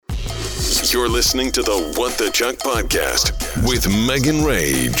You're listening to the What the Chuck podcast with Megan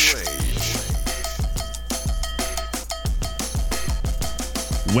Rage.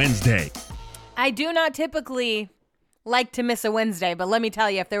 Wednesday. I do not typically like to miss a Wednesday, but let me tell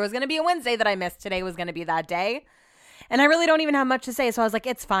you, if there was going to be a Wednesday that I missed, today was going to be that day. And I really don't even have much to say, so I was like,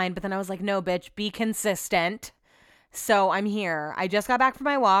 it's fine. But then I was like, no, bitch, be consistent. So I'm here. I just got back from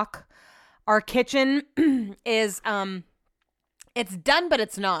my walk. Our kitchen is, it's done, but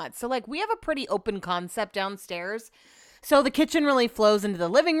it's not. So like we have a pretty open concept downstairs. So the kitchen really flows into the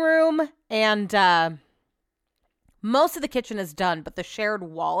living room, and most of the kitchen is done, but the shared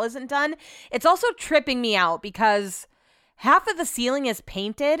wall isn't done. It's also tripping me out because half of the ceiling is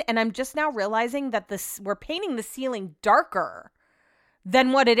painted, and I'm just now realizing that we're painting the ceiling darker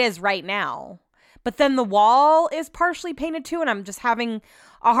than what it is right now. But then the wall is partially painted too, and I'm just having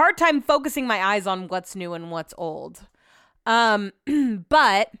a hard time focusing my eyes on what's new and what's old.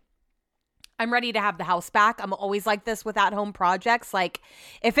 But I'm ready to have the house back. I'm always like this with at-home projects. Like,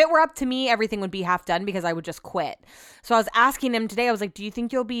 if it were up to me, everything would be half done because I would just quit. So I was asking him today, I was like, do you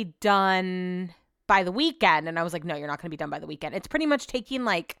think you'll be done by the weekend? And I was like, no, you're not going to be done by the weekend. It's pretty much taking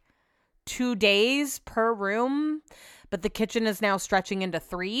like 2 days per room, but the kitchen is now stretching into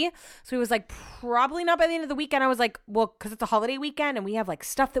 3. So he was like, probably not by the end of the weekend. I was like, well, because it's a holiday weekend and we have like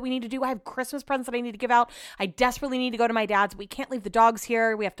stuff that we need to do. I have Christmas presents that I need to give out. I desperately need to go to my dad's. We can't leave the dogs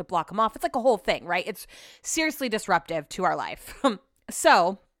here. We have to block them off. It's like a whole thing, right? It's seriously disruptive to our life.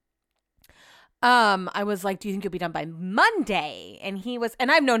 So I was like, do you think you'll be done by Monday? And he was,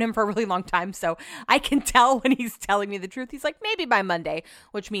 and I've known him for a really long time, so I can tell when he's telling me the truth. He's like, maybe by Monday,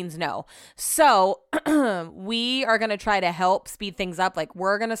 which means no. So we are going to try to help speed things up. Like,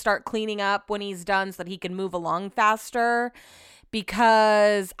 we're going to start cleaning up when he's done so that he can move along faster,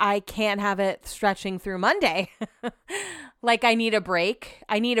 because I can't have it stretching through Monday. Like, I need a break.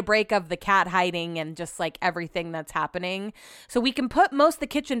 I need a break of the cat hiding and just like everything that's happening. So we can put most of the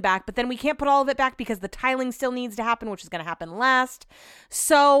kitchen back, but then we can't put all of it back because the tiling still needs to happen, which is going to happen last.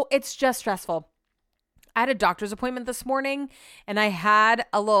 So it's just stressful. I had a doctor's appointment this morning, and I had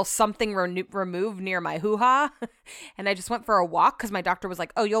a little something removed near my hoo-ha, and I just went for a walk because my doctor was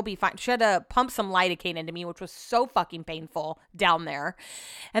like, oh, you'll be fine. She had to pump some lidocaine into me, which was so fucking painful down there.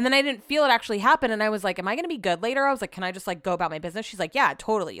 And then I didn't feel it actually happen, and I was like, am I going to be good later? I was like, can I just like go about my business? She's like, yeah,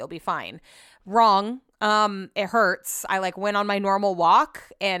 totally, you'll be fine. Wrong. It hurts. I like went on my normal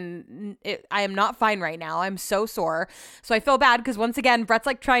walk, and I am not fine right now. I'm so sore. So I feel bad because once again, Brett's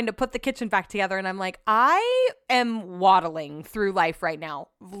like trying to put the kitchen back together, and I'm like, I am waddling through life right now,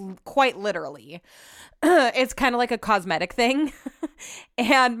 quite literally. It's kind of like a cosmetic thing.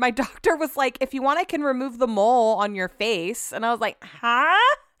 And my doctor was like, if you want, I can remove the mole on your face. And I was like,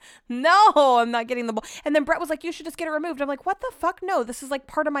 huh? No, I'm not getting the mole. And then Brett was like, you should just get it removed. I'm like, what the fuck? No, this is like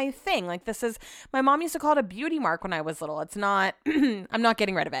part of my thing. Like, this is, my mom used to call it a beauty mark when I was little. It's not, I'm not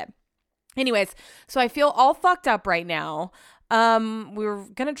getting rid of it. Anyways, so I feel all fucked up right now. We were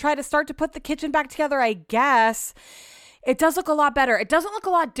going to try to start to put the kitchen back together, I guess. It does look a lot better. It doesn't look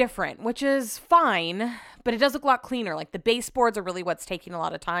a lot different, which is fine, but it does look a lot cleaner. Like, the baseboards are really what's taking a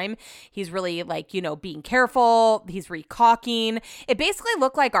lot of time. He's really like, you know, being careful. He's recalking. It basically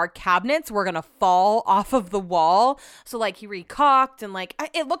looked like our cabinets were going to fall off of the wall. So like he recalked, and like,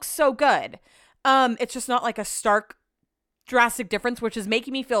 it looks so good. It's just not like a stark, drastic difference, which is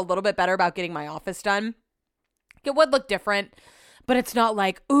making me feel a little bit better about getting my office done. It would look different, but it's not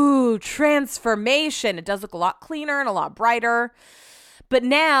like, ooh, transformation. It does look a lot cleaner and a lot brighter. But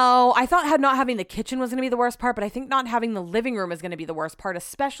now, I thought not having the kitchen was going to be the worst part, but I think not having the living room is going to be the worst part,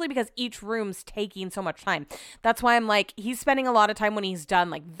 especially because each room's taking so much time. That's why I'm like, he's spending a lot of time when he's done,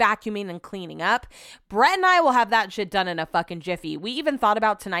 like, vacuuming and cleaning up. Brett and I will have that shit done in a fucking jiffy. We even thought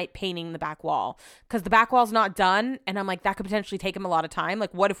about tonight painting the back wall, because the back wall's not done, and I'm like, that could potentially take him a lot of time.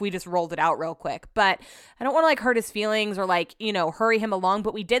 Like, what if we just rolled it out real quick? But I don't want to, like, hurt his feelings or, like, you know, hurry him along,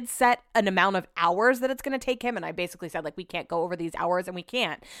 but we did set an amount of hours that it's going to take him, and I basically said, like, we can't go over these hours, and we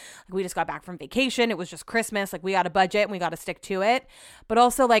can't. Like, we just got back from vacation. It was just Christmas. Like, we got a budget and we got to stick to it. But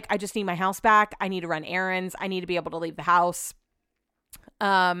also, like, I just need my house back. I need to run errands. I need to be able to leave the house.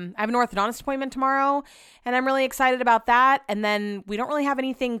 I have an orthodontist appointment tomorrow, and I'm really excited about that. And then we don't really have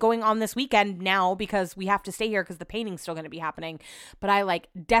anything going on this weekend now because we have to stay here because the painting's still going to be happening. But I like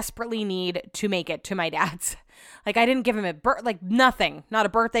desperately need to make it to my dad's. Like, I didn't give him nothing, not a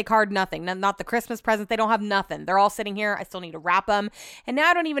birthday card, nothing, not the Christmas presents. They don't have nothing. They're all sitting here. I still need to wrap them. And now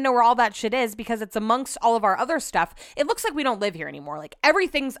I don't even know where all that shit is because it's amongst all of our other stuff. It looks like we don't live here anymore. Like,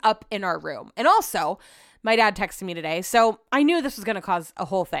 everything's up in our room. And also, my dad texted me today, so I knew this was going to cause a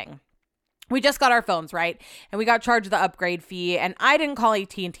whole thing. we just got our phones, right? And we got charged the upgrade fee. And I didn't call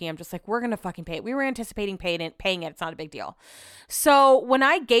AT&T. I'm just like, we're going to fucking pay it. We were anticipating paying it. It's not a big deal. So when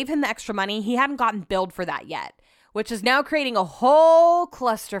I gave him the extra money, he hadn't gotten billed for that yet, which is now creating a whole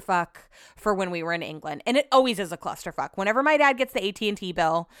clusterfuck for when we were in England. And it always is a clusterfuck. Whenever my dad gets the AT&T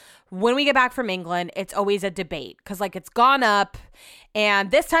bill, when we get back from England, it's always a debate because like it's gone up.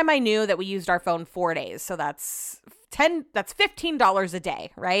 And this time I knew that we used our phone 4 days. So that's $15 a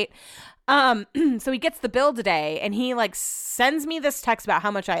day, right? So he gets the bill today and he like sends me this text about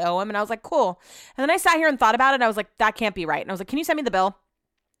how much I owe him. And I was like, cool. And then I sat here and thought about it. And I was like, that can't be right. And I was like, can you send me the bill?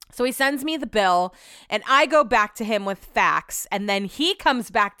 So he sends me the bill and I go back to him with facts. And then he comes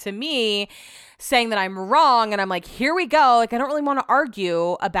back to me saying that I'm wrong. And I'm like, here we go. Like, I don't really want to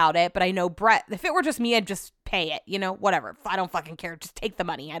argue about it, but I know Brett, if it were just me, I'd just pay it, whatever. I don't fucking care. Just take the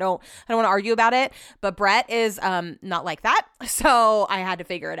money. I don't want to argue about it. But Brett is not like that. So I had to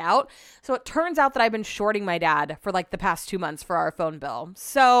figure it out. So it turns out that I've been shorting my dad for like the past 2 months for our phone bill.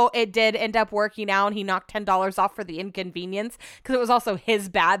 So it did end up working out and he knocked $10 off for the inconvenience because it was also his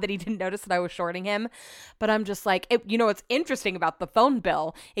bad that he didn't notice that I was shorting him. But I'm just like, what's interesting about the phone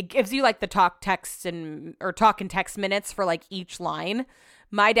bill, it gives you like the talk and text minutes for like each line.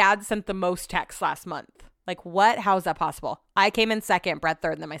 My dad sent the most texts last month. Like what? How is that possible? I came in second, Brett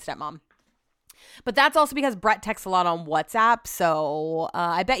third, and then my stepmom. But that's also because Brett texts a lot on WhatsApp. So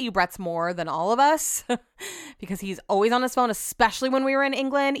I bet you Brett's more than all of us because he's always on his phone, especially when we were in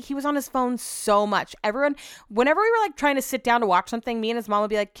England. He was on his phone so much. Whenever we were like trying to sit down to watch something, me and his mom would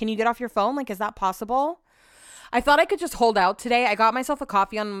be like, can you get off your phone? Like, is that possible? I thought I could just hold out today. I got myself a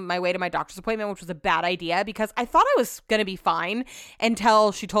coffee on my way to my doctor's appointment, which was a bad idea because I thought I was going to be fine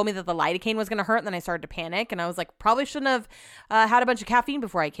until she told me that the lidocaine was going to hurt. And then I started to panic and I was like, probably shouldn't have had a bunch of caffeine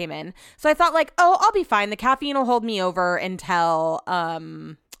before I came in. So I thought like, oh, I'll be fine. The caffeine will hold me over until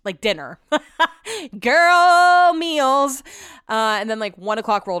like dinner. Girl meals. And then like 1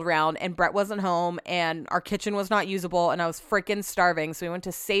 o'clock rolled around and Brett wasn't home and our kitchen was not usable and I was freaking starving. So we went to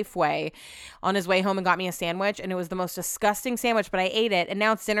Safeway on his way home and got me a sandwich and it was the most disgusting sandwich, but I ate it and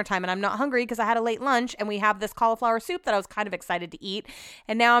now it's dinner time and I'm not hungry because I had a late lunch and we have this cauliflower soup that I was kind of excited to eat.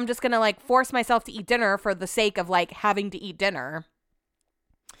 And now I'm just going to like force myself to eat dinner for the sake of like having to eat dinner.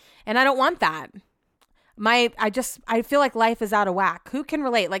 And I don't want that. I feel like life is out of whack. Who can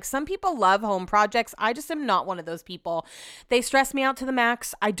relate? Like some people love home projects. I just am not one of those people. They stress me out to the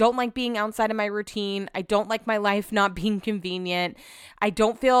max. I don't like being outside of my routine. I don't like my life not being convenient. I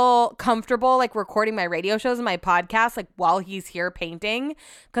don't feel comfortable like recording my radio shows and my podcast like while he's here painting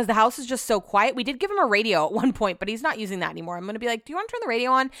because the house is just so quiet. We did give him a radio at one point, but he's not using that anymore. I'm going to be like, do you want to turn the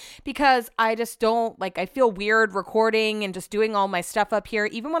radio on? Because I just don't like, I feel weird recording and just doing all my stuff up here,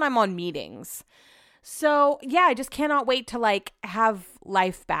 even when I'm on meetings. So yeah, I just cannot wait to like have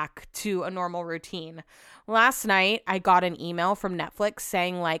life back to a normal routine. Last night, I got an email from Netflix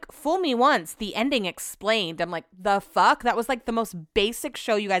saying like, fool me once, the ending explained. I'm like, the fuck? That was like the most basic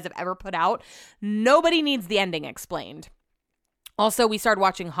show you guys have ever put out. Nobody needs the ending explained. Also, we started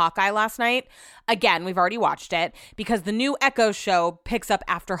watching Hawkeye last night. Again, we've already watched it because the new Echo show picks up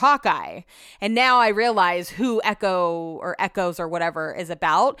after Hawkeye. And now I realize who Echoes or whatever is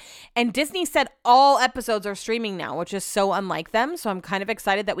about. And Disney said all episodes are streaming now, which is so unlike them. So I'm kind of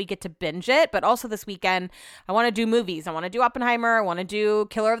excited that we get to binge it. But also this weekend, I want to do movies. I want to do Oppenheimer. I want to do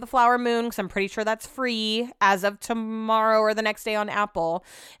Killer of the Flower Moon because I'm pretty sure that's free as of tomorrow or the next day on Apple.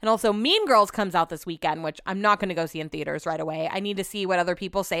 And also Mean Girls comes out this weekend, which I'm not going to go see in theaters right away. I need to see what other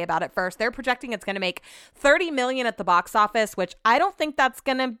people say about it first. They're projecting it's going to make $30 million at the box office, which I don't think that's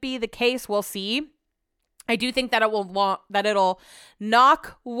going to be the case. We'll see. I do think that it'll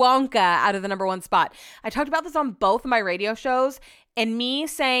knock Wonka out of the number one spot. I talked about this on both of my radio shows, and me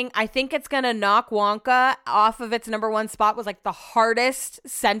saying I think it's going to knock Wonka off of its number one spot was like the hardest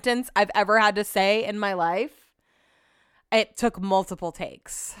sentence I've ever had to say in my life. It took multiple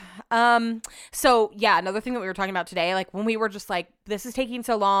takes. So yeah, another thing that we were talking about today, like when we were just like, this is taking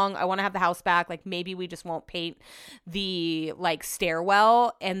so long, I want to have the house back. Like maybe we just won't paint the like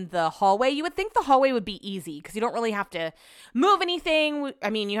stairwell and the hallway. You would think the hallway would be easy because you don't really have to move anything. I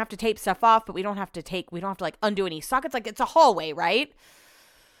mean, you have to tape stuff off, but we don't have to like undo any sockets. Like it's a hallway, right?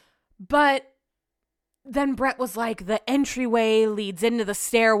 But then Brett was like, the entryway leads into the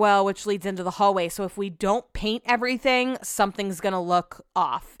stairwell, which leads into the hallway. So if we don't paint everything, something's going to look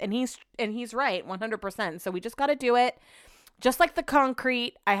off. And he's right, 100%. So we just got to do it. Just like the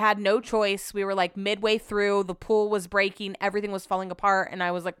concrete, I had no choice. We were like midway through, the pool was breaking, everything was falling apart. And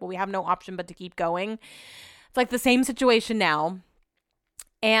I was like, well, we have no option but to keep going. It's like the same situation now.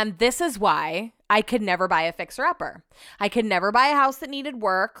 And this is why I could never buy a fixer-upper. I could never buy a house that needed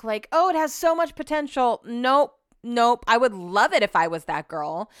work. Like, oh, it has so much potential. Nope. I would love it if I was that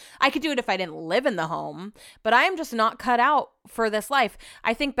girl. I could do it if I didn't live in the home, but I am just not cut out for this life.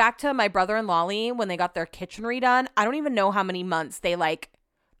 I think back to my brother and Lolly when they got their kitchen redone. I don't even know how many months they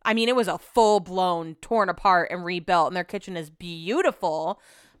it was a full-blown torn apart and rebuilt, and their kitchen is beautiful,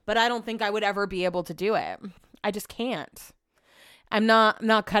 but I don't think I would ever be able to do it. I just can't. I'm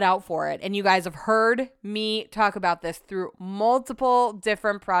not cut out for it. And you guys have heard me talk about this through multiple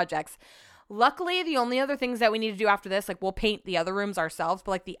different projects. Luckily, the only other things that we need to do after this, like we'll paint the other rooms ourselves,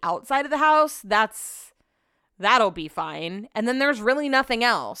 but like the outside of the house, that'll be fine. And then there's really nothing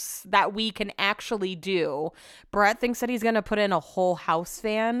else that we can actually do. Brett thinks that he's going to put in a whole house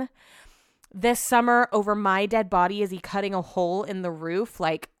fan this summer over my dead body. Is he cutting a hole in the roof?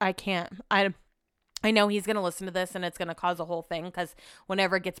 Like, I can't. I know he's going to listen to this and it's going to cause a whole thing because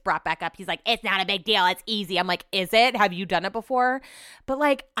whenever it gets brought back up, he's like, it's not a big deal. It's easy. I'm like, is it? Have you done it before? But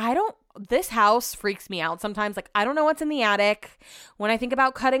like, this house freaks me out sometimes. Like, I don't know what's in the attic. When I think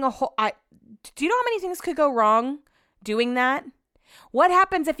about cutting a hole, do you know how many things could go wrong doing that? What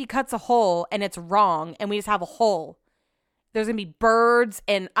happens if he cuts a hole and it's wrong and we just have a hole? There's going to be birds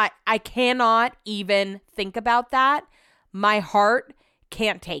and I cannot even think about that. My heart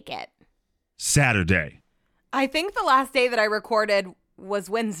can't take it. Saturday. I think the last day that I recorded was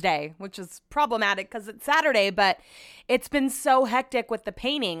Wednesday, which is problematic because it's Saturday, but it's been so hectic with the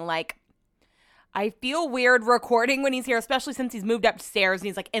painting. Like, I feel weird recording when he's here, especially since he's moved upstairs and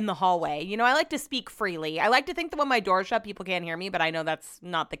he's like in the hallway. You know, I like to speak freely. I like to think that when my door's shut, people can't hear me, but I know that's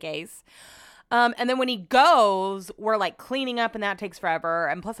not the case. And then when he goes, we're like cleaning up and that takes forever.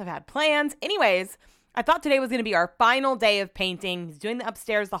 And plus I've had plans. Anyways, I thought today was going to be our final day of painting. He's doing the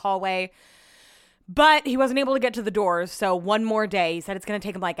upstairs, the hallway. But he wasn't able to get to the doors, so one more day. He said it's going to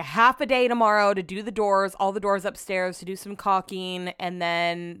take him like a half a day tomorrow to do the doors, all the doors upstairs, to do some caulking, and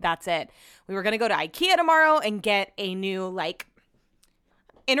then that's it. We were going to go to IKEA tomorrow and get a new, like,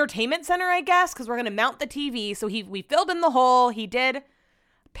 entertainment center, I guess, because we're going to mount the TV. So we filled in the hole. He did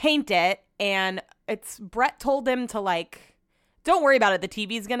paint it, and Brett told him to, like, don't worry about it. The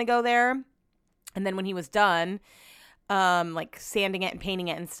TV's going to go there. And then when he was done, like sanding it and painting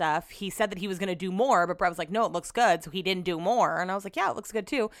it and stuff, he said that he was going to do more, but Brett was like, no, it looks good. So he didn't do more. And I was like, yeah, it looks good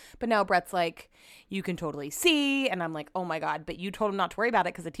too. But now Brett's like, you can totally see. And I'm like, oh my God, but you told him not to worry about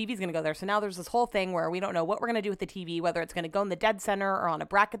it because the TV's going to go there. So now there's this whole thing where we don't know what we're going to do with the TV, whether it's going to go in the dead center or on a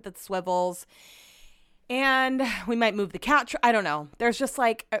bracket that swivels. And we might move the couch. I don't know. There's just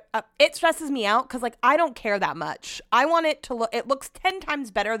like, it stresses me out because like, I don't care that much. I want it to look, it looks 10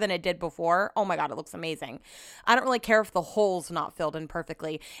 times better than it did before. Oh my God, it looks amazing. I don't really care if the hole's not filled in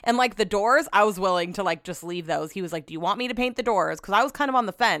perfectly. And like the doors, I was willing to like just leave those. He was like, do you want me to paint the doors? Because I was kind of on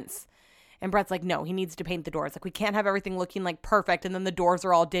the fence. And Brett's like, no, he needs to paint the doors. Like, we can't have everything looking like perfect. And then the doors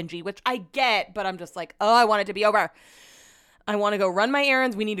are all dingy, which I get, but I'm just like, oh, I want it to be over. I want to go run my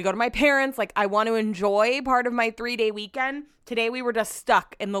errands. We need to go to my parents. Like, I want to enjoy part of my 3-day weekend. Today, we were just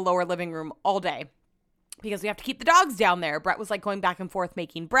stuck in the lower living room all day because we have to keep the dogs down there. Brett was like going back and forth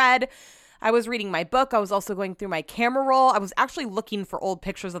making bread. I was reading my book. I was also going through my camera roll. I was actually looking for old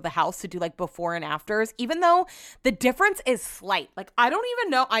pictures of the house to do like before and afters, even though the difference is slight. Like, I don't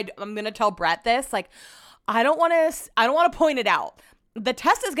even know. I'm going to tell Brett this. Like, I don't want to point it out. The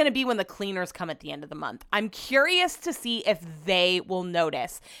test is going to be when the cleaners come at the end of the month. I'm curious to see if they will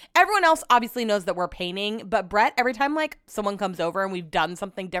notice. Everyone else obviously knows that we're painting, but Brett, every time like someone comes over and we've done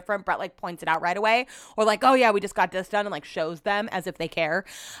something different, Brett like points it out right away, or like, oh yeah, we just got this done, and like shows them as if they care.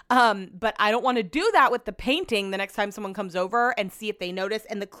 But I don't want to do that with the painting the next time someone comes over and see if they notice.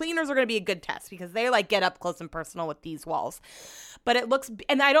 And the cleaners are going to be a good test because they like get up close and personal with these walls. But it looks,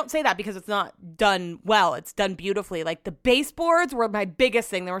 and I don't say that because it's not done well. It's done beautifully. Like the baseboards were my biggest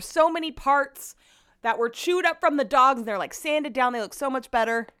thing. There were so many parts that were chewed up from the dogs and they're like sanded down. They look so much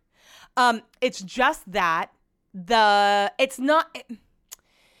better. It's just that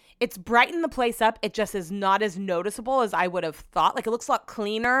it's brightened the place up. It just is not as noticeable as I would have thought. Like, it looks a lot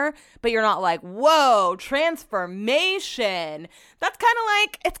cleaner, but you're not like, whoa, transformation. It's kind of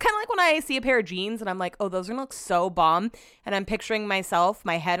like when I see a pair of jeans and I'm like, oh, those are gonna look so bomb. And I'm picturing my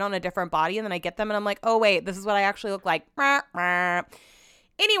head on a different body. And then I get them and I'm like, oh wait, this is what I actually look like.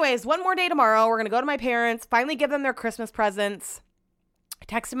 Anyways, one more day tomorrow. We're going to go to my parents, finally give them their Christmas presents. I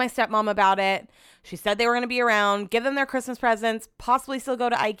texted my stepmom about it. She said they were going to be around, give them their Christmas presents, possibly still go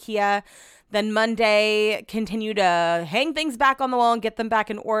to IKEA. Then Monday, continue to hang things back on the wall and get them back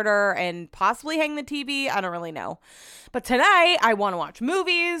in order and possibly hang the TV. I don't really know. But tonight, I want to watch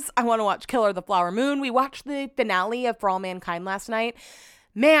movies. I want to watch Killer of the Flower Moon. We watched the finale of For All Mankind last night.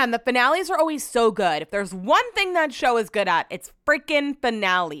 Man, the finales are always so good. If there's one thing that show is good at, it's freaking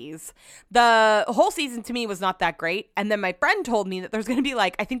finales. The whole season to me was not that great. And then my friend told me that there's going to be I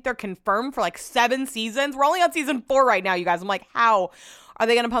think they're confirmed for 7 seasons. We're only on season 4 right now, you guys. I'm like, how are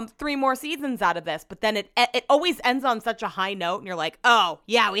they going to pump 3 more seasons out of this? But then it always ends on such a high note. And you're like, oh,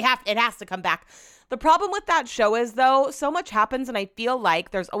 yeah, it has to come back. The problem with that show is, though, so much happens, and I feel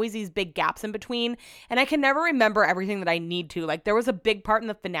like there's always these big gaps in between, and I can never remember everything that I need to. There was a big part in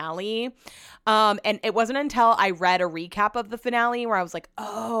the finale, and it wasn't until I read a recap of the finale where I was like,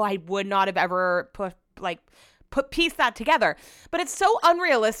 oh, I would not have ever piece that together. But it's so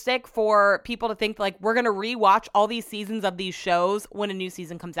unrealistic for people to think we're going to rewatch all these seasons of these shows when a new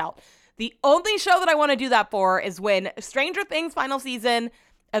season comes out. The only show that I want to do that for is when Stranger Things final season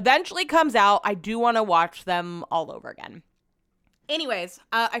eventually comes out. I do want to watch them all over again. Anyways,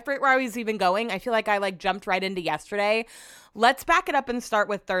 I forget where I was even going. I feel like I jumped right into yesterday. Let's back it up and start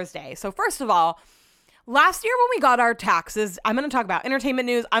with Thursday. So first of all, last year when we got our taxes, I'm going to talk about entertainment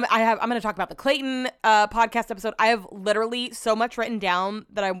news. I'm going to talk about the Clayton podcast episode. I have literally so much written down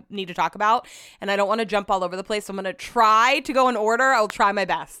that I need to talk about, and I don't want to jump all over the place. So I'm going to try to go in order. I'll try my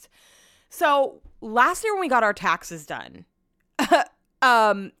best. So last year when we got our taxes done,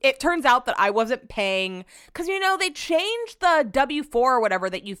 it turns out that I wasn't paying, because, they changed the W-4 or whatever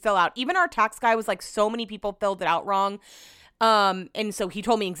that you fill out. Even our tax guy was so many people filled it out wrong. And so he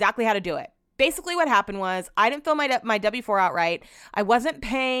told me exactly how to do it. Basically what happened was I didn't fill my W-4 out right. I wasn't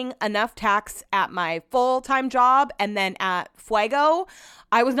paying enough tax at my full-time job. And then at Fuego,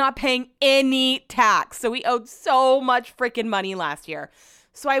 I was not paying any tax. So we owed so much freaking money last year.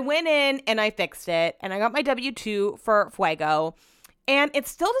 So I went in and I fixed it, and I got my W-2 for Fuego. And it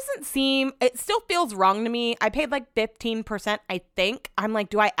still feels wrong to me. I paid 15%, I think. I'm like,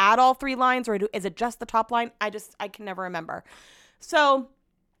 do I add all 3 lines, or is it just the top line? I can never remember. So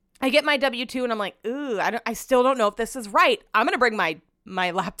I get my W-2 and I'm like, ooh, I still don't know if this is right. I'm going to bring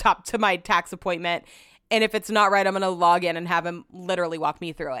my laptop to my tax appointment. And if it's not right, I'm going to log in and have him literally walk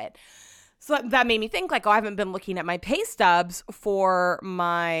me through it. So that made me think I haven't been looking at my pay stubs for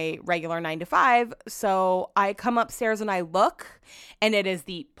my regular 9 to 5. So I come upstairs and I look, and it is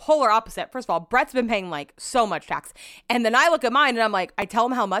the polar opposite. First of all, Brett's been paying so much tax. And then I look at mine and I'm like, I tell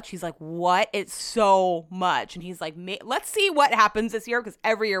him how much. He's like, what? It's so much. And he's like, let's see what happens this year, because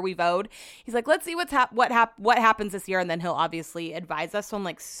every year we've owed. He's like, let's see what happens this year. And then he'll obviously advise us. So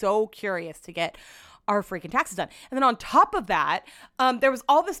I'm so curious to get our freaking taxes done. And then on top of that, there was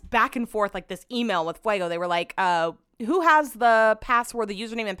all this back and forth, this email with Fuego. They were like, who has the password, the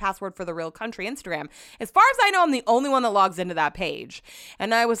username and password for the Real Country Instagram? As far as I know, I'm the only one that logs into that page.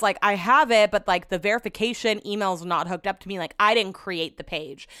 And I was like, I have it, but the verification email's not hooked up to me. I didn't create the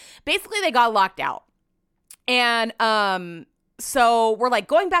page. Basically, they got locked out. And so we're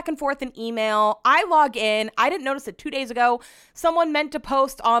going back and forth in email. I log in. I didn't notice it 2 days ago. Someone meant to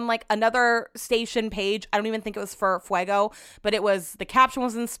post on another station page. I don't even think it was for Fuego, but the caption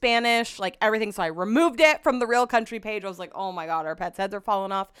was in Spanish, everything. So I removed it from the Real Country page. I was like, oh my God, our pets' heads are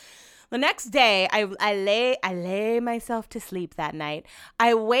falling off. The next day, I lay myself to sleep that night.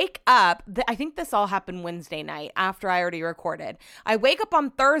 I wake up. I think this all happened Wednesday night after I already recorded. I wake up on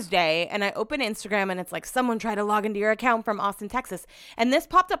Thursday and I open Instagram and it's someone tried to log into your account from Austin, Texas. And this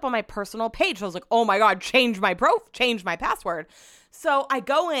popped up on my personal page. So I was like, oh my God, change my password. So I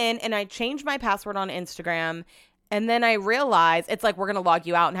go in and I change my password on Instagram. And then I realized it's we're going to log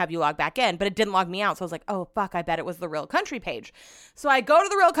you out and have you log back in, but it didn't log me out. So I was like, oh, fuck, I bet it was the Real Country page. So I go to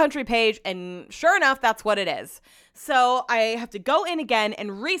the Real Country page and sure enough, that's what it is. So I have to go in again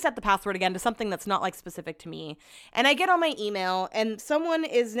and reset the password again to something that's not specific to me. And I get on my email and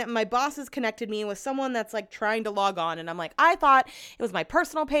my boss has connected me with someone that's trying to log on. And I'm like, I thought it was my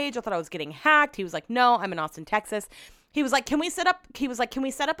personal page. I thought I was getting hacked. He was like, no, I'm in Austin, Texas. He was like, can we set up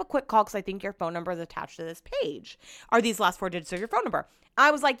a quick call? Because I think your phone number is attached to this page. Are these last 4 digits of your phone number? I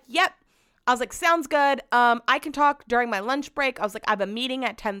was like, yep. I was like, sounds good. I can talk during my lunch break. I was like, I have a meeting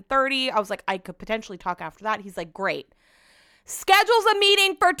at 10:30. I was like, I could potentially talk after that. He's like, great. Schedules a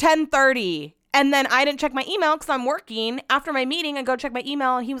meeting for 10:30. And then I didn't check my email because I'm working. After my meeting, I go check my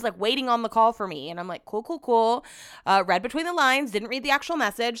email and he was waiting on the call for me. And I'm like, cool. Read between the lines, didn't read the actual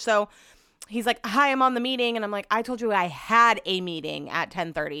message. So he's like, hi, I'm on the meeting. And I'm like, I told you I had a meeting at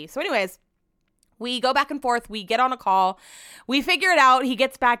 10:30. So anyways, we go back and forth. We get on a call. We figure it out. He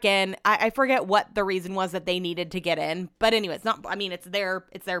gets back in. I forget what the reason was that they needed to get in. But anyway, it's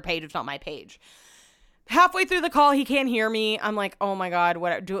their page. It's not my page. halfway through the call, he can't hear me. I'm like, oh my God,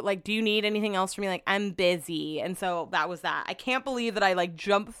 do you need anything else from me? Like, I'm busy. And so that was that. I can't believe that I like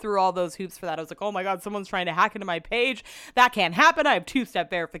jumped through all those hoops for that. I was like, oh my God, someone's trying to hack into my page. That can't happen. I have 2-step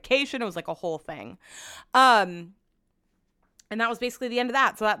verification. It was like a whole thing. And that was basically the end of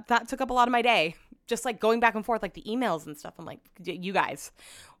that. So that took up a lot of my day. Just like going back and forth, like the emails and stuff. I'm like, you guys,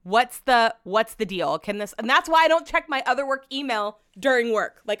 what's the deal? And that's why I don't check my other work email during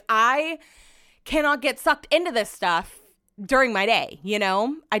work. Like, I cannot get sucked into this stuff during my day, you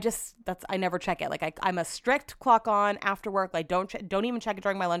know? I never check it. Like, I'm a strict clock on after work. Like, don't even check it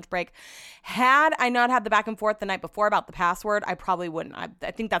during my lunch break. Had I not had the back and forth the night before about the password, I probably wouldn't.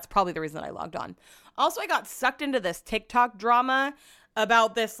 I think that's probably the reason that I logged on. Also, I got sucked into this TikTok drama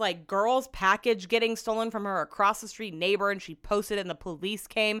about this like girl's package getting stolen from her across the street neighbor, and she posted it and the police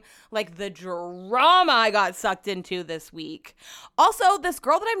came. Like, the drama I got sucked into this week. Also, this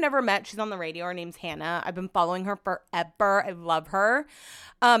girl that I've never met, she's on the radio, her name's Hannah. I've been following her forever. I love her.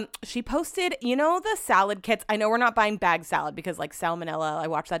 She posted, you know, the salad kits. I know we're not buying bag salad because like salmonella, I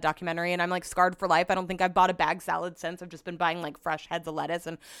watched that documentary and I'm like scarred for life. I don't think I've bought a bag salad since. I've just been buying like fresh heads of lettuce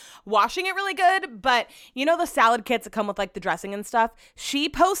and washing it really good. But you know, the salad kits that come with like the dressing and stuff. She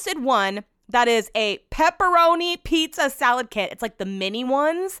posted one that is a pepperoni pizza salad kit. It's like the mini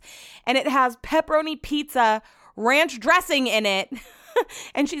ones, and it has pepperoni pizza ranch dressing in it.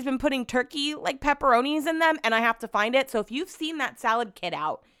 And she's been putting turkey like pepperonis in them, and I have to find it. So if you've seen that salad kit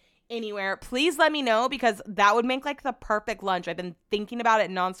out anywhere, please let me know, because that would make like the perfect lunch. I've been thinking about it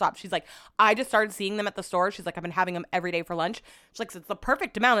nonstop. She's like, I just started seeing them at the store. She's like, I've been having them every day for lunch. She's like, it's the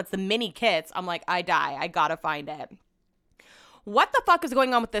perfect amount. It's the mini kits. I'm like, I gotta find it. What the fuck is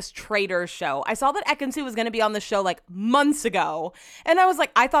going on with this Traitors show? I saw that Ekansu was going to be on the show like months ago. And I was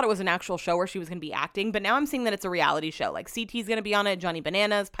like, I thought it was an actual show where she was going to be acting. But now I'm seeing that it's a reality show. Like, CT's going to be on it, Johnny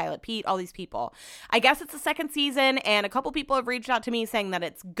Bananas, Pilot Pete, all these people. I guess it's the second season. And a couple people have reached out to me saying that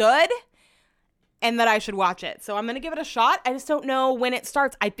it's good and that I should watch it. So I'm going to give it a shot. I just don't know when it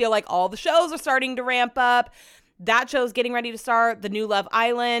starts. I feel like all the shows are starting to ramp up. That show's getting ready to start. The new Love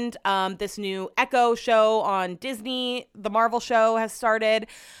Island, this new Echo show on Disney, the Marvel show has started.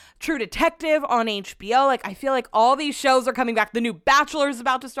 True Detective on HBO. Like, I feel like all these shows are coming back. The new Bachelor is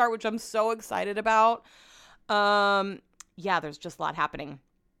about to start, which I'm so excited about. Yeah, there's just a lot happening.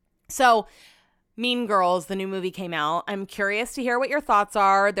 So, Mean Girls, the new movie came out. I'm curious to hear what your thoughts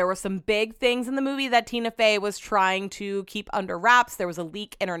are. There were some big things in the movie that Tina Fey was trying to keep under wraps. There was a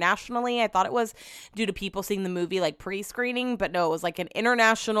leak internationally. I thought it was due to people seeing the movie like pre-screening, but no, it was like an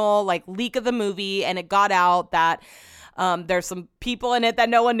international like leak of the movie, and it got out that there's some people in it that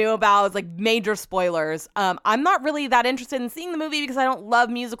no one knew about. It's like major spoilers. I'm not really that interested in seeing the movie because I don't love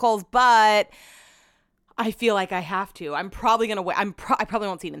musicals, but I feel like I have to. I'm probably going to wait. I probably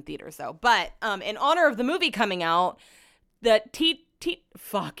won't see it in theaters though. But in honor of the movie coming out, the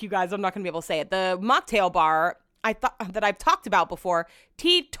fuck you guys, I'm not going to be able to say it. The mocktail bar I thought that I've talked about before,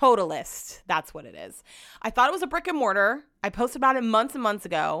 Teetotalist. That's what it is. I thought it was a brick and mortar. I posted about it months and months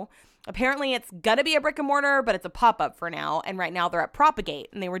ago. Apparently it's going to be a brick and mortar, but it's a pop-up for now. And right now they're at Propagate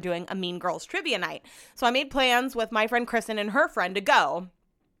and they were doing a Mean Girls trivia night. So I made plans with my friend Kristen and her friend to go.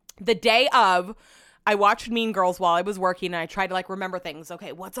 The day of, I watched Mean Girls while I was working, and I tried to like remember things.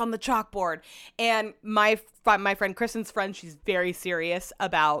 Okay, what's on the chalkboard? And my friend Kristen's friend, she's very serious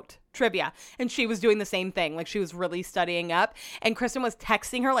about trivia, and she was doing the same thing. Like, she was really studying up, and Kristen was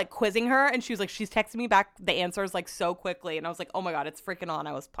texting her, like quizzing her, and she was like, she's texting me back the answers like so quickly, and I was like, oh my God, it's freaking on.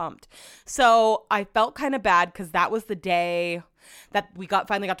 I was pumped. So I felt kind of bad because that was the day that we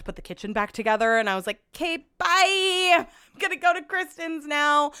finally got to put the kitchen back together, and I was like, okay, bye. I'm gonna go to Kristen's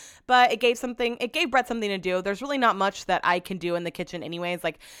now. But it gave Brett something to do. There's really not much that I can do in the kitchen anyways.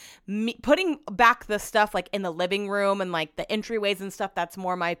 Like, putting back the stuff like in the living room and like the entryways and stuff, that's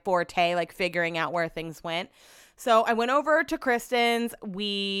more my forte, like figuring out where things went. So I went over to Kristen's.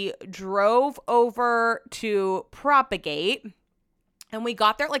 We drove over to Propagate, and we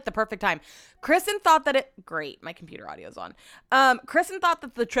got there at like the perfect time. Kristen thought that great, my computer audio is on. Kristen thought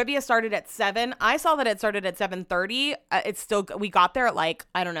that the trivia started at 7. I saw that it started at 7:30. We got there at like,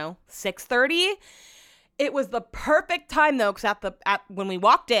 I don't know, 6:30. It was the perfect time though, because when we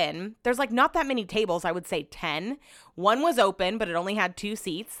walked in, there's like not that many tables. I would say 10. One was open, but it only had 2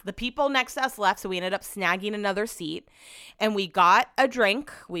 seats. The people next to us left, so we ended up snagging another seat, and we got a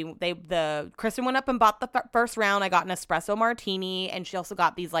drink. Kristen went up and bought the first round. I got an espresso martini, and she also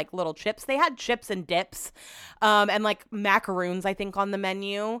got these like little chips. They had chips and dips, and like macaroons, I think, on the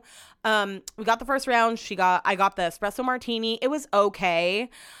menu. We got the first round. I got the espresso martini. It was okay.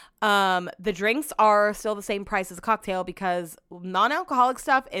 The drinks are still the same price as a cocktail because non-alcoholic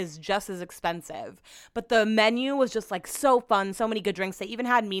stuff is just as expensive. But the menu was just like so fun, so many good drinks. They even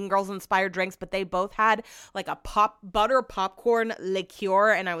had Mean Girls inspired drinks, but they both had like a butter popcorn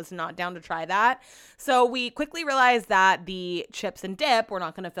liqueur, and I was not down to try that. So we quickly realized that the chips and dip were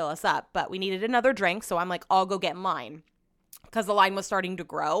not going to fill us up, but we needed another drink. So I'm like, I'll go get in line because the line was starting to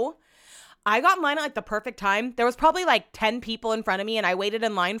grow. I got in line at like the perfect time. There was probably like 10 people in front of me, and I waited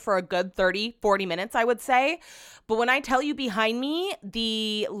in line for a good 30, 40 minutes, I would say. But when I tell you behind me,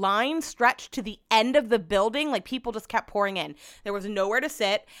 the line stretched to the end of the building. Like people just kept pouring in. There was nowhere to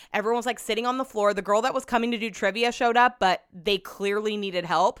sit. Everyone was like sitting on the floor. The girl that was coming to do trivia showed up, but they clearly needed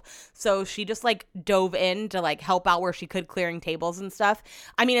help. So she just like dove in to like help out where she could, clearing tables and stuff.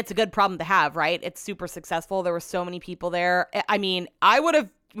 I mean, it's a good problem to have, right? It's super successful. There were so many people there. I mean,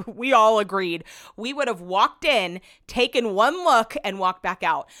 we all agreed we would have walked in, taken one look, and walked back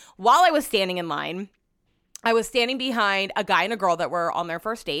out. While I was standing in line, I was standing behind a guy and a girl that were on their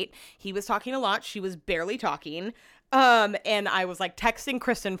first date. He was talking a lot. She was barely talking. And I was like texting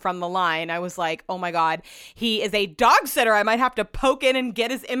Kristen from the line. I was like, oh my God, he is a dog sitter. I might have to poke in and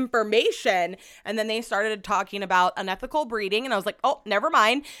get his information. And then they started talking about unethical breeding. And I was like, oh, never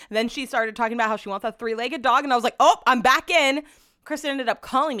mind. And then she started talking about how she wants a 3-legged dog. And I was like, oh, I'm back in. Kristen ended up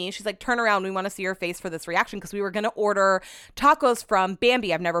calling me. She's like, turn around. We want to see your face for this reaction, because we were going to order tacos from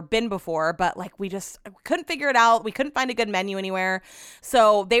Bambi. I've never been before, but like we couldn't figure it out. We couldn't find a good menu anywhere.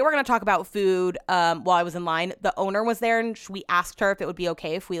 So they were going to talk about food while I was in line. The owner was there, and we asked her if it would be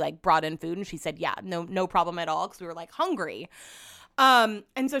okay if we like brought in food. And she said, yeah, no problem at all, because we were like hungry. And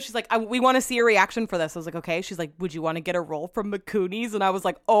so she's like, we want to see your reaction for this. I was like, okay. She's like, would you want to get a roll from McCooney's? And I was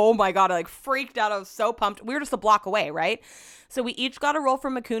like, oh my God, I like freaked out. I was so pumped. We were just a block away, right? So we each got a roll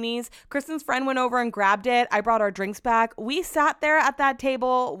from McCooney's. Kristen's friend went over and grabbed it. I brought our drinks back. We sat there at that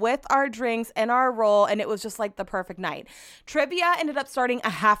table with our drinks and our roll, and it was just like the perfect night. Trivia ended up starting a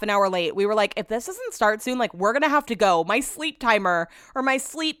half an hour late. We were like, if this doesn't start soon, like we're going to have to go. My sleep timer or my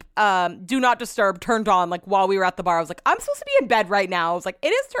sleep do not disturb turned on like while we were at the bar. I was like, I'm supposed to be in bed right now. I was like, it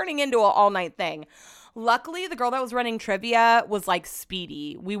is turning into an all night thing. Luckily, the girl that was running trivia was like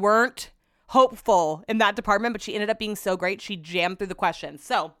speedy. We weren't hopeful in that department, but she ended up being so great. She jammed through the questions.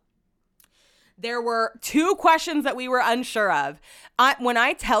 So there were 2 questions that we were unsure of. When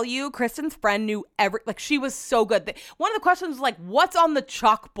I tell you, Kristen's friend knew she was so good. One of the questions was like, what's on the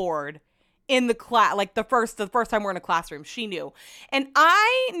chalkboard in the class? Like the first time we're in a classroom, she knew. And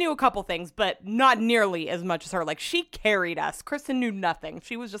I knew a couple things, but not nearly as much as her. Like she carried us. Kristen knew nothing.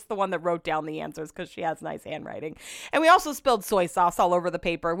 She was just the one that wrote down the answers because she has nice handwriting. And we also spilled soy sauce all over the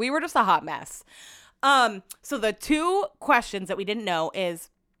paper. We were just a hot mess. So the 2 questions that we didn't know is,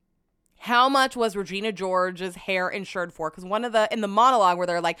 how much was Regina George's hair insured for? Because in the monologue where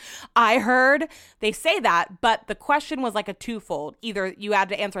they're like, I heard they say that, but the question was like a twofold. Either you had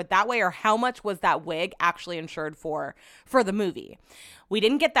to answer it that way, or how much was that wig actually insured for the movie? We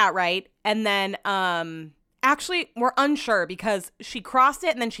didn't get that right. And then actually we're unsure because she crossed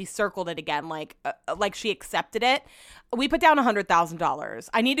it and then she circled it again, like she accepted it. We put down $100,000.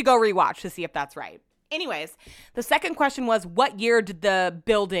 I need to go rewatch to see if that's right. Anyways, the second question was, what year did the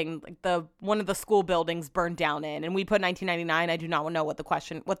building, like one of the school buildings, burn down in? And we put 1999. I do not know what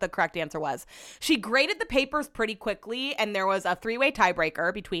the correct answer was. She graded the papers pretty quickly, and there was a 3-way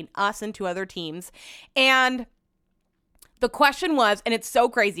tiebreaker between us and 2 other teams. And the question was, and it's so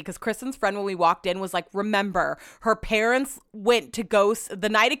crazy because Kristen's friend when we walked in was like, remember, her parents went to go, the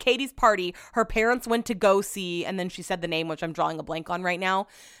night of Katie's party, her parents went to go see, and then she said the name, which I'm drawing a blank on right now.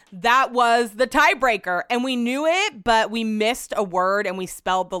 That was the tiebreaker, and we knew it, but we missed a word and we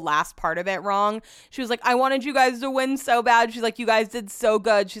spelled the last part of it wrong. She was like, I wanted you guys to win so bad. She's like, you guys did so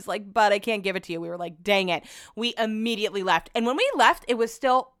good. She's like, but I can't give it to you. We were like, dang it. We immediately left. And when we left, it was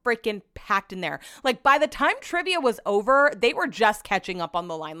still freaking packed in there. Like by the time trivia was over, they were just catching up on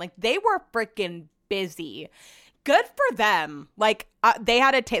the line. Like they were freaking busy. Good for them. Like they're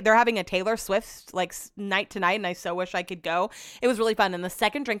having a Taylor Swift like night tonight, and I so wish I could go. It was really fun. And the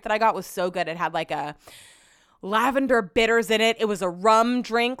second drink that I got was so good. It had like a lavender bitters in it. It was a rum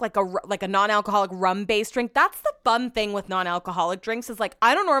drink, like a non-alcoholic rum-based drink. That's the fun thing with non-alcoholic drinks is like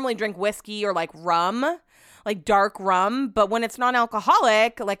I don't normally drink whiskey or like rum, like dark rum, but when it's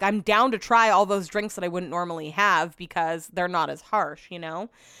non-alcoholic, like I'm down to try all those drinks that I wouldn't normally have because they're not as harsh, you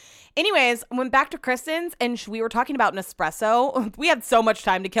know? Anyways, I went back to Kristen's and we were talking about Nespresso. We had so much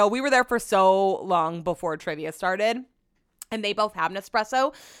time to kill. We were there for so long before trivia started. And they both have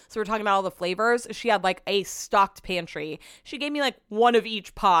Nespresso. So we're talking about all the flavors. She had like a stocked pantry. She gave me like one of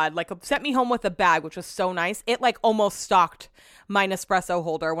each pod, like sent me home with a bag, which was so nice. It like almost stocked my Nespresso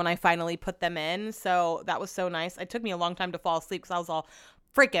holder when I finally put them in. So that was so nice. It took me a long time to fall asleep because I was all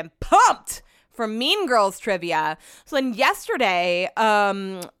freaking pumped from Mean Girls trivia. So then yesterday,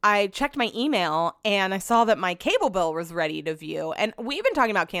 I checked my email and I saw that my cable bill was ready to view. And we've been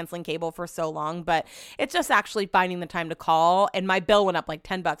talking about canceling cable for so long, but it's just actually finding the time to call. And my bill went up like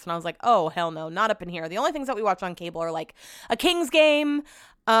 $10. And I was like, oh, hell no, not up in here. The only things that we watch on cable are like a Kings game,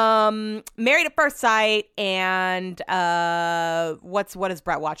 Married at First Sight, and what does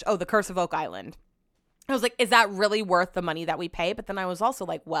Brett watch? Oh, The Curse of Oak Island. I was like, is that really worth the money that we pay? But then I was also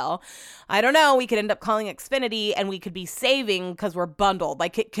like, well, I don't know. We could end up calling Xfinity and we could be saving because we're bundled.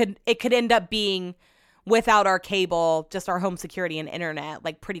 Like it could end up being without our cable, just our home security and internet,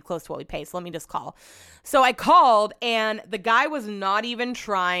 like pretty close to what we pay. So let me just call. So I called and the guy was not even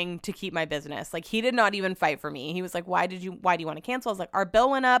trying to keep my business. Like he did not even fight for me. He was like, why do you want to cancel? I was like, our bill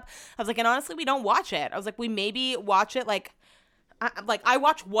went up. I was like, and honestly, we don't watch it. I was like, we maybe watch it I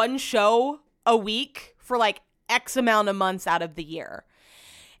watch one show a week for like X amount of months out of the year.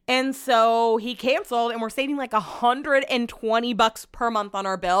 And so he canceled and we're saving like $120 per month on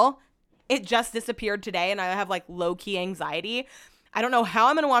our bill. It just disappeared today and I have like low key anxiety. I don't know how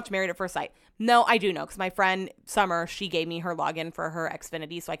I'm going to watch Married at First Sight. No, I do know because my friend Summer, she gave me her login for her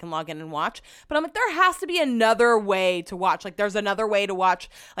Xfinity so I can log in and watch. But I'm like, there has to be another way to watch. Like there's another way to watch.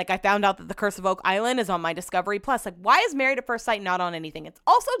 Like I found out that The Curse of Oak Island is on my Discovery Plus. Like why is Married at First Sight not on anything? It's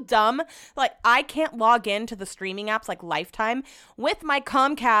also dumb. Like I can't log into the streaming apps like Lifetime with my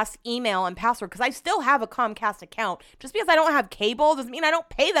Comcast email and password because I still have a Comcast account. Just because I don't have cable doesn't mean I don't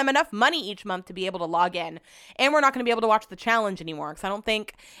pay them enough money each month to be able to log in. And we're not going to be able to watch The Challenge anymore because I don't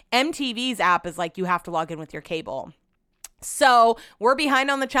think MTV's app is like you have to log in with your cable. So we're behind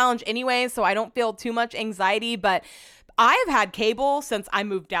on The Challenge anyway, so I don't feel too much anxiety, but I've had cable since I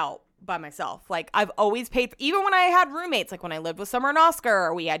moved out by myself. Like I've always paid, even when I had roommates, like when I lived with Summer and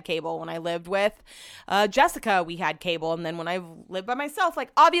Oscar, we had cable. When I lived with Jessica, we had cable. And then when I lived by myself,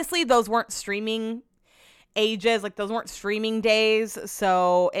 like obviously those weren't streaming ages, like those weren't streaming days,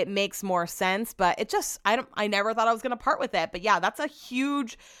 so it makes more sense, but it just, I never thought I was going to part with it. But yeah, that's a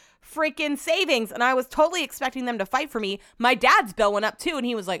huge freaking savings. And I was totally expecting them to fight for me. My dad's bill went up too. And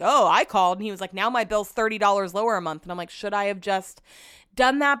he was like, oh, I called. And he was like, now my bill's $30 lower a month. And I'm like, should I have just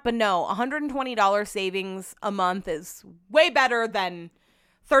done that? But no, $120 savings a month is way better than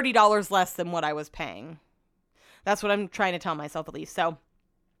 $30 less than what I was paying. That's what I'm trying to tell myself at least. So,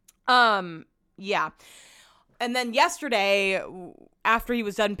 yeah. And then yesterday, after he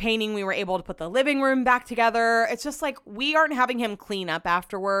was done painting, we were able to put the living room back together. It's just like we aren't having him clean up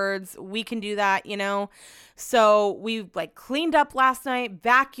afterwards. We can do that, you know? So we like cleaned up last night,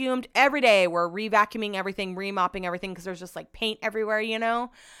 vacuumed every day. We're re-vacuuming everything, remopping everything because there's just like paint everywhere, you know?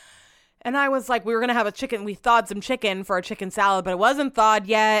 And I was like, we were going to have a chicken. We thawed some chicken for a chicken salad, but it wasn't thawed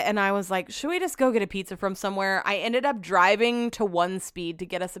yet. And I was like, should we just go get a pizza from somewhere? I ended up driving to One Speed to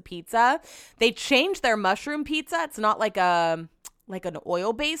get us a pizza. They changed their mushroom pizza. It's not like an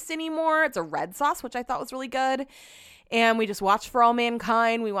oil-based anymore. It's a red sauce, which I thought was really good. And we just watched For All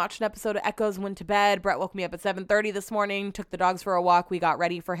Mankind. We watched an episode of Echoes and went to bed. Brett woke me up at 7:30 this morning, took the dogs for a walk. We got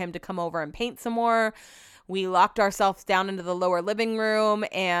ready for him to come over and paint some more. We locked ourselves down into the lower living room,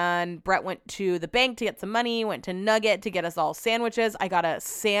 and Brett went to the bank to get some money, went to Nugget to get us all sandwiches. I got a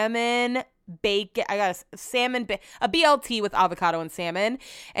salmon bacon. I got a BLT with avocado and salmon,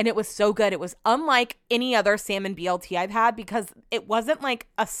 and it was so good. It was unlike any other salmon BLT I've had because it wasn't like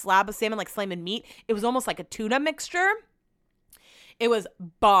a slab of salmon like salmon meat. It was almost like a tuna mixture. It was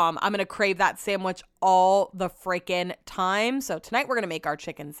bomb. I'm going to crave that sandwich all the freaking time. So tonight we're going to make our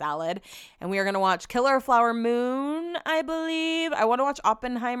chicken salad and we are going to watch Killer Flower Moon, I believe. I want to watch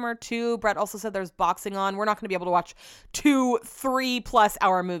Oppenheimer too. Brett also said there's boxing on. We're not going to be able to watch 2-3+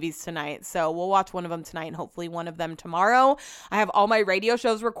 hour movies tonight. So we'll watch one of them tonight and hopefully one of them tomorrow. I have all my radio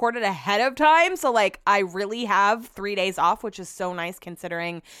shows recorded ahead of time. So like I really have 3 days off, which is so nice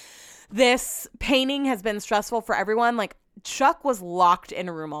considering this painting has been stressful for everyone. Like Chuck was locked in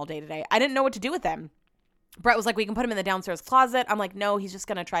a room all day today. I didn't know what to do with him. Brett was like, we can put him in the downstairs closet. I'm like, no, he's just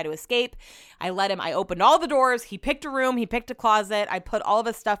going to try to escape. I let him. I opened all the doors. He picked a room. He picked a closet. I put all of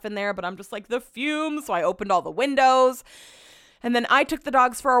his stuff in there, but I'm just like the fumes. So I opened all the windows. And then I took the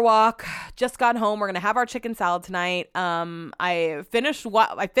dogs for a walk, just got home. We're going to have our chicken salad tonight. I finished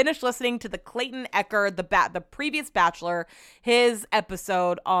listening to the Clayton Ecker, the previous Bachelor, his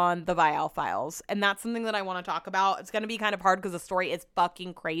episode on the Vial Files. And that's something that I want to talk about. It's going to be kind of hard because the story is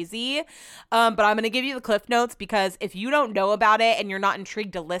fucking crazy. But I'm going to give you the cliff notes because if you don't know about it and you're not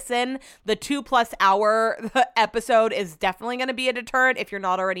intrigued to listen, the 2+ hour episode is definitely going to be a deterrent if you're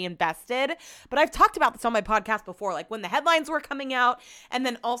not already invested. But I've talked about this on my podcast before, like when the headlines were coming out, and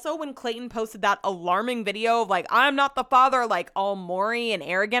then also when Clayton posted that alarming video of like, I'm not the father, like all Maury and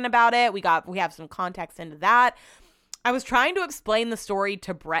arrogant about it. We have some context into that. I was trying to explain the story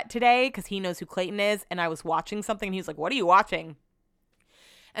to Brett today because he knows who Clayton is, and I was watching something and he's like, what are you watching?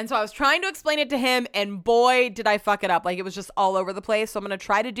 And so I was trying to explain it to him, and boy, did I fuck it up. Like, it was just all over the place. So I'm going to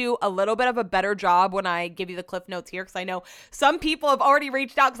try to do a little bit of a better job when I give you the cliff notes here, because I know some people have already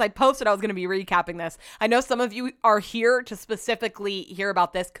reached out because I posted I was going to be recapping this. I know some of you are here to specifically hear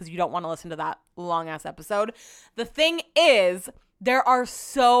about this because you don't want to listen to that long-ass episode. The thing is, there are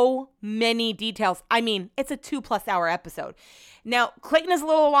so many details. I mean, it's a 2+ hour episode. Now, Clayton is a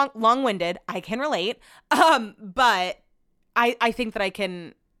little long-winded. I can relate. But I think that I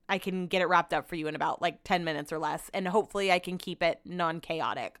can get it wrapped up for you in about like 10 minutes or less. And hopefully I can keep it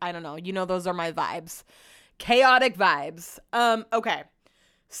non-chaotic. I don't know. You know, those are my vibes. Chaotic vibes. Okay.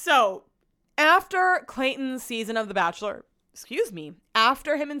 So after Clayton's season of The Bachelor,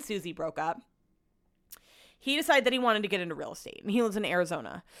 after him and Susie broke up, he decided that he wanted to get into real estate, and he lives in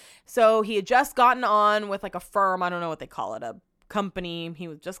Arizona. So he had just gotten on with like a firm. I don't know what they call it, a company. He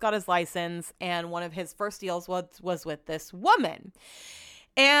just got his license, and one of his first deals was with this woman.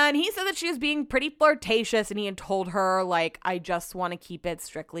 And he said that she was being pretty flirtatious, and he had told her, like, I just want to keep it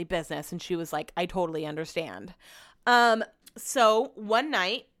strictly business. And she was like, I totally understand. So one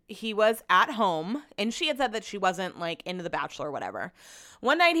night he was at home, and she had said that she wasn't like into The Bachelor or whatever.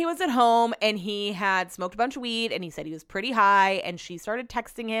 One night he was at home, and he had smoked a bunch of weed, and he said he was pretty high, and she started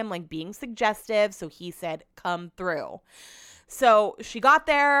texting him, like being suggestive. So he said, come through. So she got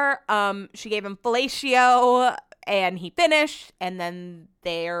there, she gave him fellatio, and he finished, and then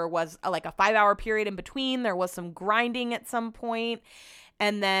there was a 5-hour period in between. There was some grinding at some point,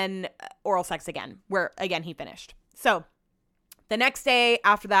 and then oral sex again, where again he finished. So the next day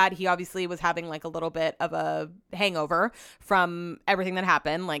after that, he obviously was having like a little bit of a hangover from everything that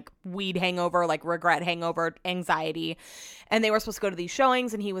happened, like weed hangover, like regret hangover, anxiety. And they were supposed to go to these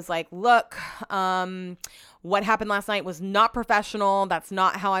showings, and he was like, look, what happened last night was not professional. That's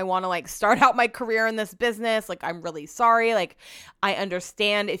not how I want to like start out my career in this business. Like, I'm really sorry. Like, I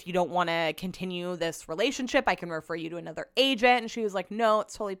understand if you don't want to continue this relationship, I can refer you to another agent. And she was like, no,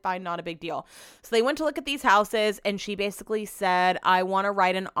 it's totally fine. Not a big deal. So they went to look at these houses, and she basically said, I want to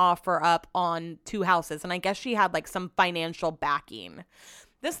write an offer up on 2 houses. And I guess she had like some financial backing.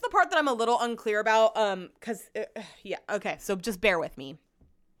 This is the part that I'm a little unclear about. Okay. So just bear with me.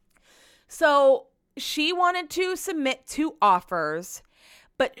 So she wanted to submit 2 offers,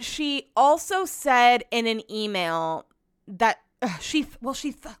 but she also said in an email that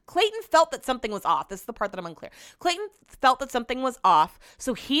Clayton felt that something was off. This is the part that I'm unclear. Clayton felt that something was off,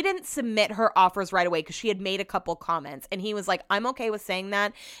 so he didn't submit her offers right away because she had made a couple comments, and he was like, I'm okay with saying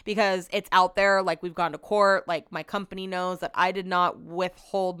that because it's out there. Like, we've gone to court. Like, my company knows that I did not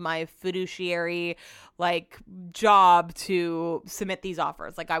withhold my fiduciary like job to submit these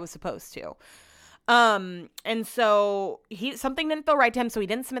offers like I was supposed to. And so something didn't feel right to him, so he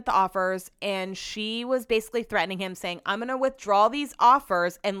didn't submit the offers, and she was basically threatening him, saying, I'm going to withdraw these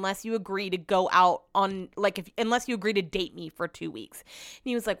offers unless you agree to go out on, unless you agree to date me for 2 weeks. And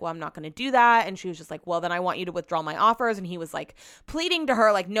he was like, well, I'm not going to do that. And she was just like, well, then I want you to withdraw my offers. And he was like pleading to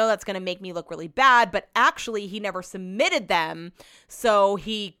her, like, no, that's going to make me look really bad. But actually he never submitted them, so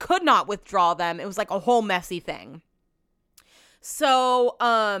he could not withdraw them. It was like a whole messy thing. So,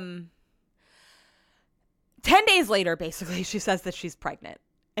 10 days later, basically, she says that she's pregnant.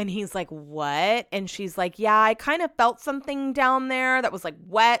 And he's like, what? And she's like, yeah, I kind of felt something down there that was like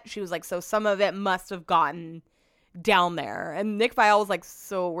wet. She was like, so some of it must have gotten down there. And Nick Viall was like,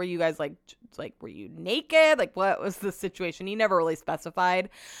 so were you guys like, were you naked? Like, what was the situation? He never really specified.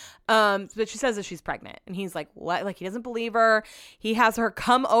 But she says that she's pregnant, and he's like, what? Like, he doesn't believe her. He has her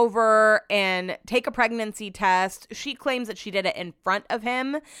come over and take a pregnancy test. She claims that she did it in front of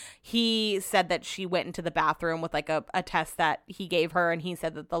him. He said that she went into the bathroom with like a test that he gave her, and he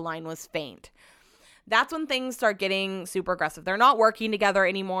said that the line was faint. That's when things start getting super aggressive. They're not working together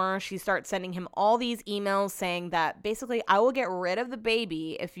anymore. She starts sending him all these emails saying that basically, I will get rid of the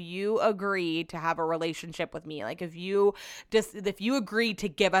baby if you agree to have a relationship with me. Like if you agree to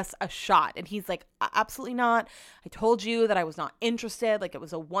give us a shot. And he's like, absolutely not. I told you that I was not interested. Like it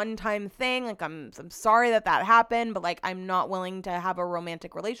was a one-time thing. Like I'm sorry that happened, but like I'm not willing to have a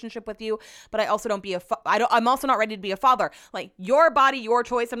romantic relationship with you. But I also don't be I'm also not ready to be a father. Like your body, your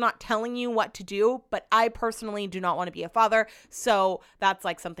choice. I'm not telling you what to do, but I personally do not want to be a father. So that's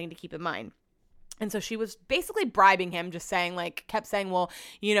like something to keep in mind. And so she was basically bribing him, just saying kept saying, well,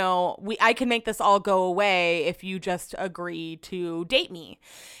 I can make this all go away if you just agree to date me.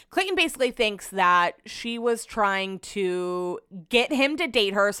 Clayton basically thinks that she was trying to get him to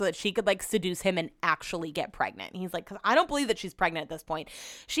date her so that she could seduce him and actually get pregnant. And he's like, 'cause I don't believe that she's pregnant at this point.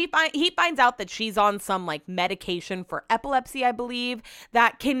 He finds out that she's on some medication for epilepsy, I believe,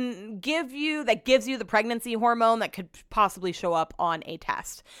 that gives you the pregnancy hormone that could possibly show up on a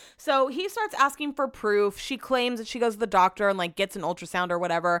test. So he starts asking for proof. She claims that she goes to the doctor and gets an ultrasound or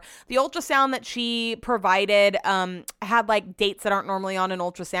whatever. The ultrasound that she provided had dates that aren't normally on an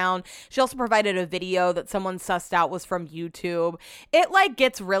ultrasound. She also provided a video that someone sussed out was from YouTube. It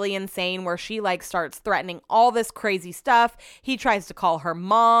gets really insane where she starts threatening all this crazy stuff. He tries to call her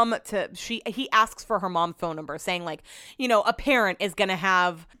mom he asks for her mom's phone number, saying a parent is going to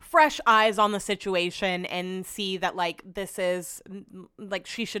have fresh eyes on the situation and see that this is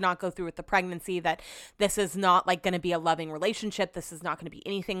she should not go through with the pregnancy, that this is not going to be a loving relationship. This is not going to be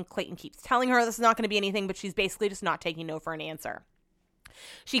anything. Clayton keeps telling her this is not going to be anything, but she's basically just not taking no for an answer.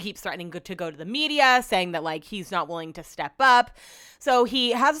 She keeps threatening to go to the media, saying that he's not willing to step up. So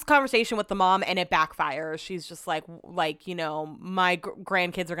he has this conversation with the mom and it backfires. She's just my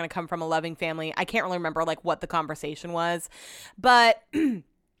grandkids are going to come from a loving family. I can't really remember what the conversation was, but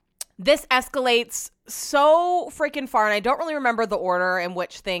this escalates so freaking far, and I don't really remember the order in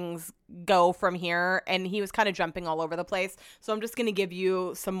which things go from here, and he was kind of jumping all over the place, so I'm just going to give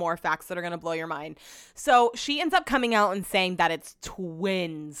you some more facts that are going to blow your mind. So she ends up coming out and saying that it's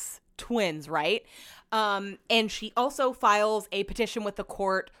twins, right? And she also files a petition with the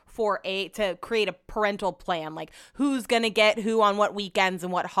court to create a parental plan, who's going to get who on what weekends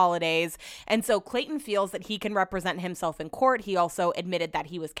and what holidays. And so Clayton feels that he can represent himself in court. He also admitted that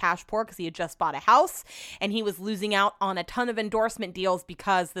he was cash poor because he had just bought a house and he was losing out on a ton of endorsement deals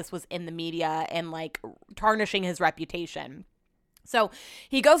because this was in the media and tarnishing his reputation. So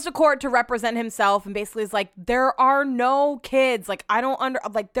he goes to court to represent himself and basically is there are no kids.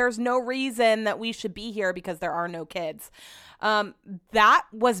 There's no reason that we should be here because there are no kids. That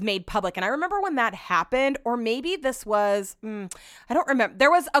was made public. And I remember when that happened, or maybe this was, I don't remember.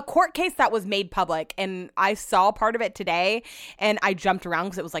 There was a court case that was made public and I saw part of it today and I jumped around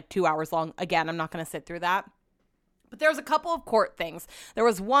because it was 2 hours long. Again, I'm not going to sit through that. But there was a couple of court things. There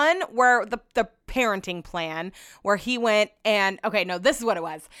was one where the parenting plan where he went and, okay, no, this is what it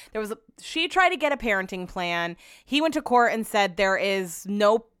was. She tried to get a parenting plan. He went to court and said there is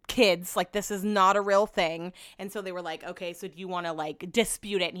no kids, this is not a real thing. And so they were okay, so do you want to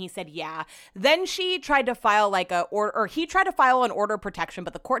dispute it? And he said, yeah. Then she tried to file he tried to file an order of protection,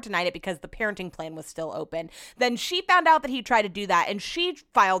 but the court denied it because the parenting plan was still open. Then she found out that he tried to do that and she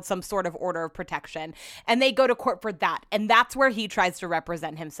filed some sort of order of protection and they go to court for that. And that's where he tries to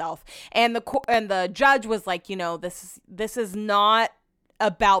represent himself. And the judge was this is not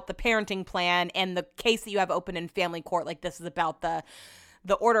about the parenting plan and the case that you have open in family court. This is about the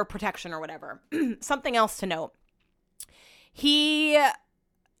order of protection or whatever. Something else to note. He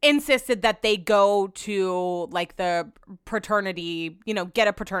insisted that they go to the paternity, get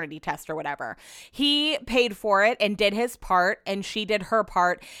a paternity test or whatever. He paid for it and did his part and she did her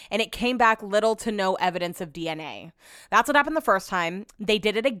part and it came back little to no evidence of DNA. That's what happened the first time. They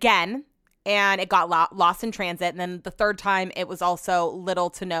did it again and it got lost in transit. And then the third time, it was also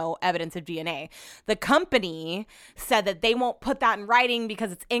little to no evidence of DNA. The company said that they won't put that in writing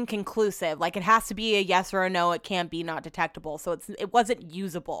because it's inconclusive. It has to be a yes or a no. It can't be not detectable. So it wasn't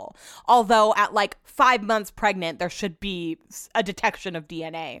usable. Although at 5 months pregnant, there should be a detection of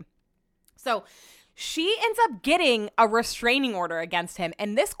DNA. So she ends up getting a restraining order against him.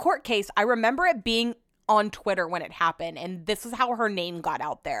 And this court case, I remember it being on Twitter when it happened. And this is how her name got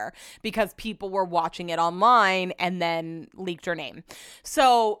out there because people were watching it online and then leaked her name.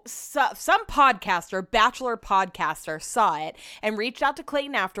 So some podcaster, bachelor podcaster, saw it and reached out to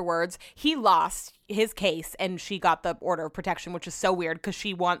Clayton afterwards. He lost. his case, and she got the order of protection, which is so weird because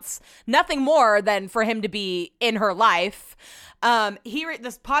she wants nothing more than for him to be in her life.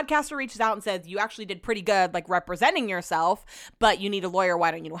 This podcaster reaches out and says, you actually did pretty good, like, representing yourself, but you need a lawyer.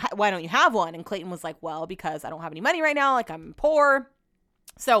 Why don't you have one? And Clayton was like, well, because I don't have any money right now. Like, I'm poor.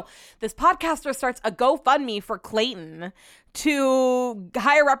 So this podcaster starts a GoFundMe for Clayton to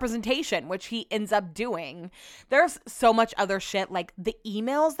hire representation, which he ends up doing. There's so much other shit. Like, the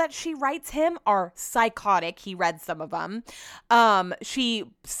emails that she writes him are psychotic. He read some of them. She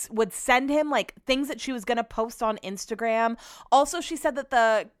would send him like things that she was going to post on Instagram. Also, she said that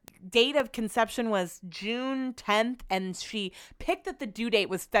the date of conception was June 10th, and she picked that the due date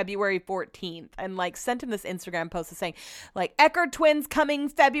was February 14th, and like sent him this Instagram post saying like Eckerd twins coming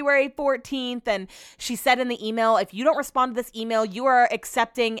February 14th. And she said in the email, if you don't respond to this email, you are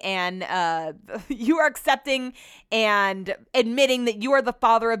accepting and admitting that you are the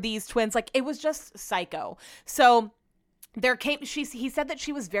father of these twins. Like, it was just psycho. So he said that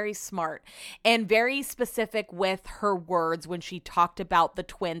she was very smart and very specific with her words when she talked about the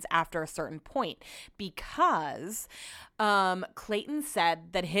twins after a certain point, because Clayton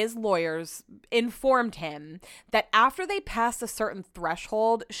said that his lawyers informed him that after they passed a certain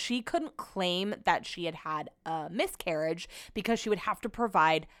threshold, she couldn't claim that she had had a miscarriage because she would have to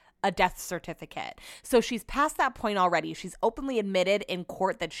provide a death certificate. So she's past that point already. She's openly admitted in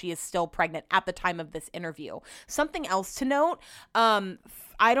court that she is still pregnant at the time of this interview. Something else to note,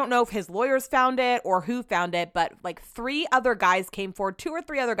 I don't know if his lawyers found it or who found it, but like 2 or 3 other guys came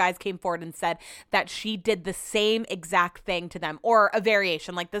forward and said that she did the same exact thing to them, or a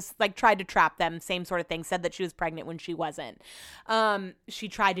variation like this, like tried to trap them, same sort of thing, said that she was pregnant when she wasn't. She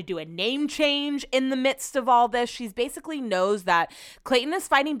tried to do a name change in the midst of all this. She's basically knows that Clayton is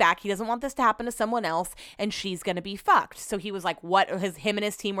fighting back. He doesn't want this to happen to someone else, and she's going to be fucked. So he was like, him and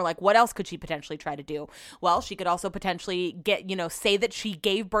his team were like, what else could she potentially try to do? Well, she could also potentially say that she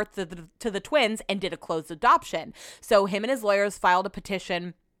gave birth to the twins and did a closed adoption. So him and his lawyers filed a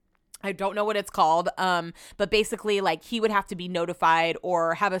petition. I don't know what it's called, but basically, like, he would have to be notified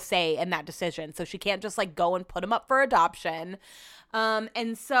or have a say in that decision. So she can't just, like, go and put him up for adoption.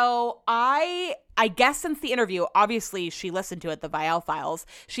 And so I guess since the interview, obviously she listened to it, the Vial files,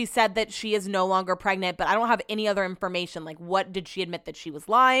 she said that she is no longer pregnant, but I don't have any other information. Like, what did she admit that she was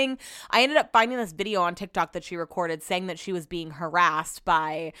lying? I ended up finding this video on TikTok that she recorded saying that she was being harassed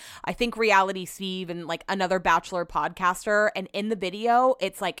by, I think, Reality Steve and like another Bachelor podcaster. And in the video,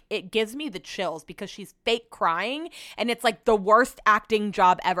 it's like, it gives me the chills because she's fake crying and it's like the worst acting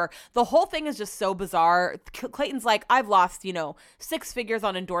job ever. The whole thing is just so bizarre. Clayton's like, I've lost, 6 figures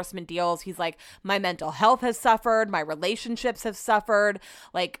on endorsement deals. He's like, my mental health has suffered. My relationships have suffered.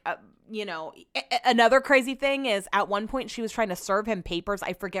 Like, another crazy thing is at one point she was trying to serve him papers.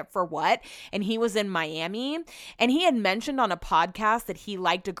 I forget for what. And he was in Miami and he had mentioned on a podcast that he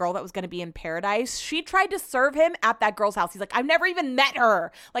liked a girl that was going to be in Paradise. She tried to serve him at that girl's house. He's like, I've never even met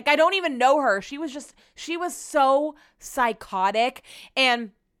her. Like, I don't even know her. She was so psychotic.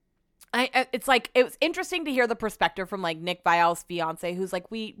 And it's like, it was interesting to hear the perspective from like Nick Vial's fiance, who's like,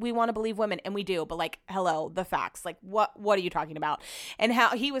 we want to believe women, and we do, but like, hello, the facts, like, what are you talking about? And how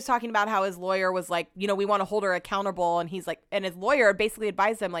he was talking about how his lawyer was like, we want to hold her accountable, and he's like, and his lawyer basically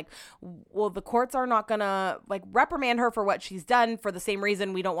advised him like, well, the courts are not gonna like reprimand her for what she's done for the same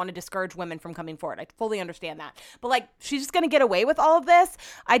reason we don't want to discourage women from coming forward. I fully understand that, but like, she's just gonna get away with all of this.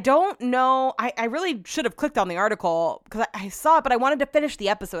 I don't know. I really should have clicked on the article because I saw it, but I wanted to finish the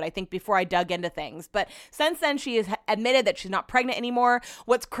episode, I think, before I dug into things. But since then, she has admitted that she's not pregnant anymore.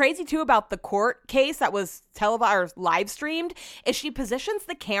 What's crazy too about the court case that was televised or live streamed is she positions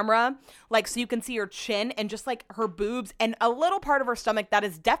the camera like so you can see her chin and just like her boobs and a little part of her stomach that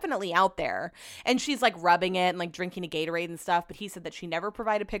is definitely out there, and she's like rubbing it and like drinking a Gatorade and stuff. But he said that she never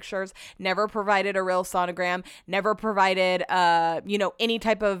provided pictures, never provided a real sonogram, never provided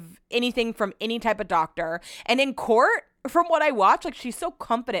anything from any type of doctor. And in court, from what I watch, like, she's so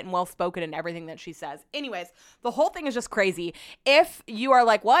confident and well-spoken in everything that she says. Anyways, the whole thing is just crazy. If you are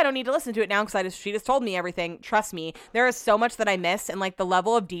like, well, I don't need to listen to it now because she just told me everything, trust me, there is so much that I missed, and like the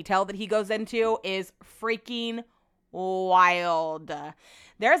level of detail that he goes into is freaking wild.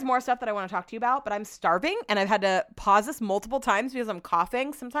 There's more stuff that I want to talk to you about, but I'm starving and I've had to pause this multiple times because I'm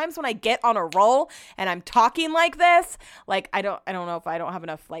coughing. Sometimes when I get on a roll and I'm talking like this, like I don't know if I don't have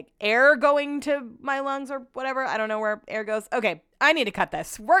enough like air going to my lungs or whatever. I don't know where air goes. Okay. I need to cut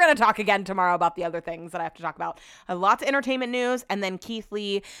this. We're going to talk again tomorrow about the other things that I have to talk about. Lots of entertainment news. And then Keith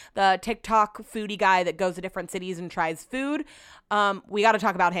Lee, the TikTok foodie guy that goes to different cities and tries food. We got to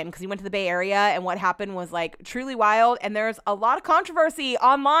talk about him because he went to the Bay Area and what happened was like truly wild. And there's a lot of controversy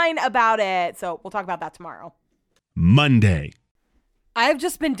online about it. So we'll talk about that tomorrow. Monday. I've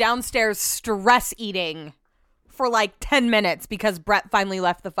just been downstairs stress eating for like 10 minutes because Brett finally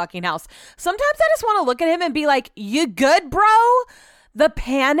left the fucking house. Sometimes I just want to look at him and be like, you good, bro? The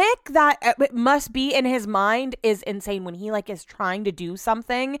panic that it must be in his mind is insane when he like is trying to do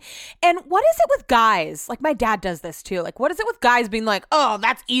something. And what is it with guys? Like my dad does this too. Like what is it with guys being like, oh,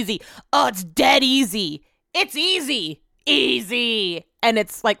 that's easy. Oh, it's dead easy. It's easy. Easy. And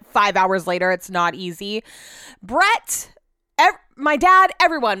it's like 5 hours later, it's not easy. Brett, my dad,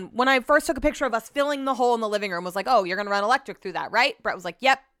 everyone, when I first took a picture of us filling the hole in the living room was like, oh, you're going to run electric through that, right? Brett was like,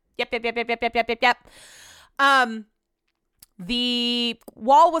 yep. The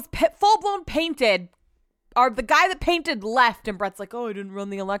wall was full-blown painted. Or the guy that painted left, and Brett's like, oh, I didn't run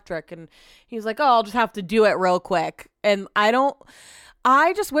the electric. And he's like, oh, I'll just have to do it real quick. And I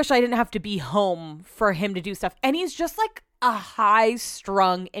just wish I didn't have to be home for him to do stuff. And he's just like a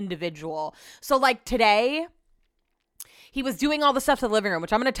high-strung individual. So like today, he was doing all the stuff to the living room,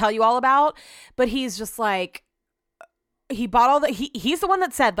 which I'm going to tell you all about, but he's just like, he bought all he's the one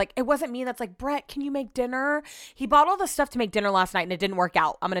that said, like, it wasn't me that's like, Brett, can you make dinner? He bought all the stuff to make dinner last night and it didn't work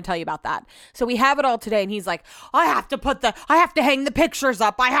out. I'm going to tell you about that. So we have it all today and he's like, I have to hang the pictures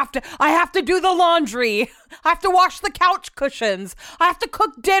up. I have to do the laundry. I have to wash the couch cushions. I have to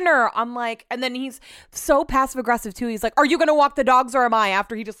cook dinner. I'm like, and then he's so passive aggressive too. He's like, are you going to walk the dogs or am I?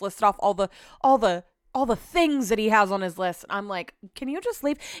 After he just listed off all the things that he has on his list. I'm like, can you just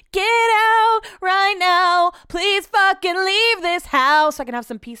leave? Get out right now. Please fucking leave this house so I can have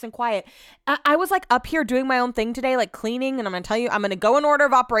some peace and quiet. I was like up here doing my own thing today, like cleaning. And I'm going to tell you, I'm going to go in order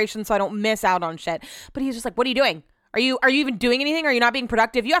of operations so I don't miss out on shit. But he's just like, what are you doing? Are you even doing anything? Are you not being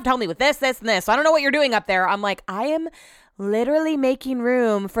productive? You have to help me with this, this, and this. So I don't know what you're doing up there. I'm like, I am literally making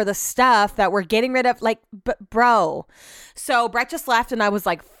room for the stuff that we're getting rid of. Like, bro. So Brett just left and I was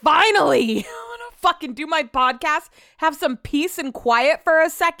like, finally, fucking do my podcast, have some peace and quiet for a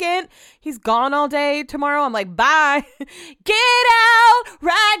second. He's gone all day tomorrow. I'm like, bye. Get out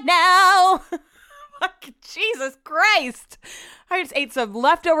right now. Fucking Jesus Christ. I just ate some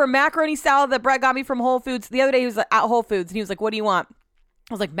leftover macaroni salad that Brett got me from Whole Foods. The other day he was at Whole Foods and he was like, what do you want?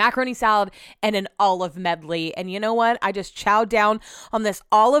 I was like, macaroni salad and an olive medley. And you know what? I just chowed down on this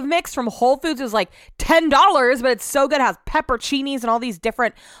olive mix from Whole Foods. It was like $10, but it's so good. It has pepperoncinis and all these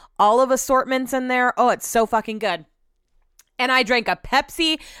different olive assortments in there. Oh, it's so fucking good. And I drank a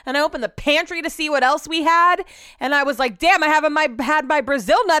Pepsi and I opened the pantry to see what else we had. And I was like, damn, I haven't had my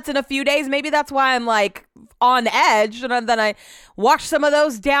Brazil nuts in a few days. Maybe that's why I'm like on edge. And then I washed some of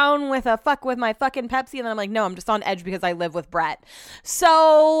those down with my fucking Pepsi. And then I'm like, no, I'm just on edge because I live with Brett.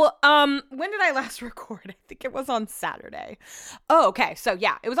 So, when did I last record? I think it was on Saturday. Oh, okay. So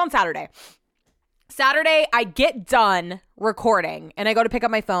yeah, it was on Saturday. Saturday, I get done recording and I go to pick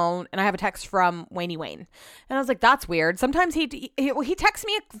up my phone and I have a text from Wayne. And I was like, that's weird. Sometimes he texts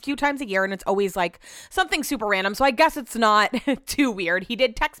me a few times a year and it's always like something super random. So I guess it's not too weird. He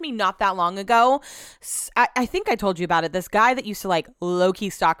did text me not that long ago. I think I told you about it. This guy that used to like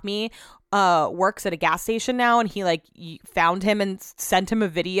low-key stalk me works at a gas station now, and he like found him and sent him a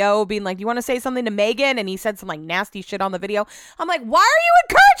video being like, you want to say something to Megan? And he said some like nasty shit on the video. I'm like, why are you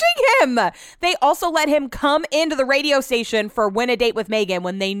encouraging him? They also let him come into the radio station for Win a Date with Megan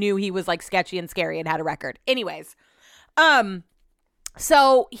when they knew he was like sketchy and scary and had a record. Anyways,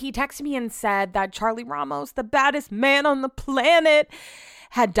 so he texted me and said that Charlie Ramos, the baddest man on the planet,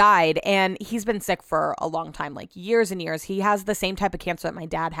 had died, and he's been sick for a long time, like years and years. He has the same type of cancer that my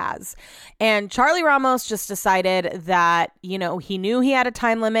dad has. And Charlie Ramos just decided that, you know, he knew he had a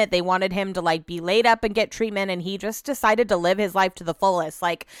time limit. They wanted him to like be laid up and get treatment, and he just decided to live his life to the fullest,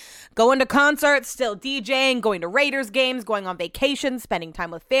 like going to concerts, still DJing, going to Raiders games, going on vacation, spending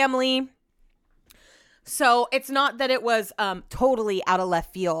time with family. So it's not that it was totally out of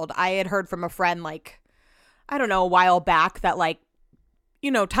left field. I had heard from a friend, like, I don't know, a while back that like, you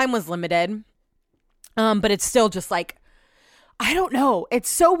know, time was limited. But it's still just like, I don't know. It's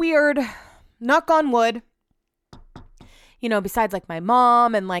so weird. Knock on wood. You know, besides like my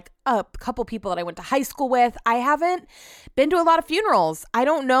mom and like a couple people that I went to high school with, I haven't been to a lot of funerals. I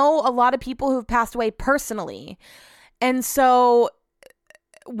don't know a lot of people who've passed away personally. And so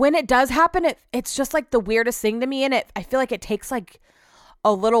when it does happen, it's just like the weirdest thing to me. And I feel like it takes like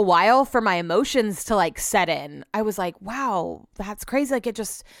a little while for my emotions to like set in. I was like, wow, that's crazy. Like it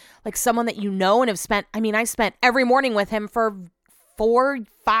just like someone that you know and have spent, I mean, I spent every morning with him for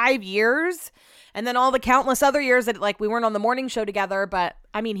 4-5 years. And then all the countless other years that like we weren't on the morning show together. But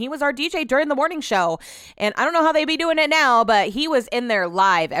I mean, he was our DJ during the morning show. And I don't know how they be doing it now, but he was in there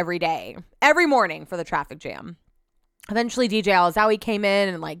live every day, every morning for the traffic jam. Eventually DJ Alizawi came in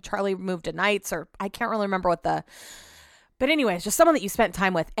and like Charlie moved to nights, or I can't really remember but anyways, just someone that you spent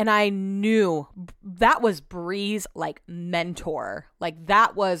time with. And I knew that was Bree's like mentor. Like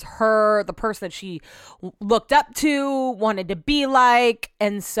that was her, the person that she looked up to, wanted to be like.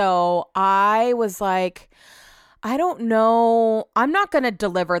 And so I was like, I don't know. I'm not going to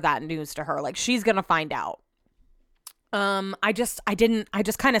deliver that news to her. Like she's going to find out. I just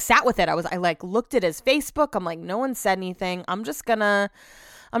kind of sat with it. I like looked at his Facebook. I'm like, no one said anything. I'm just gonna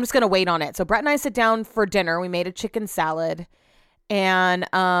wait on it. So Brett and I sit down for dinner. We made a chicken salad, and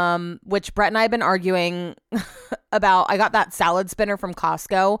which Brett and I have been arguing about. I got that salad spinner from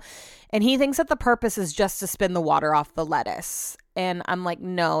Costco, and he thinks that the purpose is just to spin the water off the lettuce. And I'm like,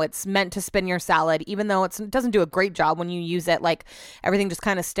 no, it's meant to spin your salad, even though it doesn't do a great job when you use it. Like everything just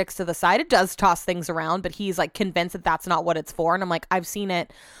kind of sticks to the side. It does toss things around, but he's like convinced that that's not what it's for. And I'm like, I've seen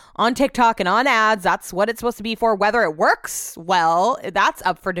it on TikTok and on ads. That's what it's supposed to be for. Whether it works, well, that's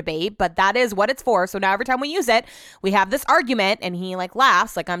up for debate, but that is what it's for. So now every time we use it, we have this argument, and he like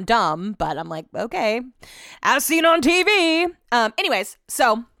laughs like I'm dumb, but I'm like, okay, as seen on TV. Anyways,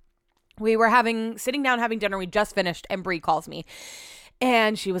 so we were sitting down having dinner. We just finished, and Bree calls me,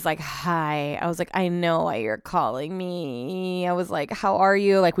 and she was like, hi. I was like, I know why you're calling me. I was like, how are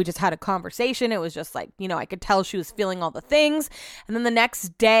you? Like, we just had a conversation. It was just like, I could tell she was feeling all the things. And then the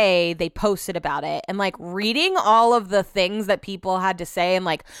next day they posted about it, and like reading all of the things that people had to say, and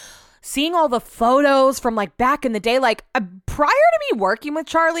like seeing all the photos from like back in the day, like prior to me working with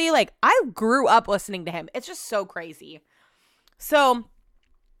Charlie, like I grew up listening to him. It's just so crazy. So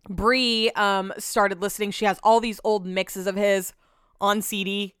Bree started listening. She has all these old mixes of his on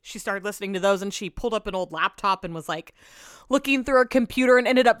CD. She started listening to those, and she pulled up an old laptop and was like looking through her computer and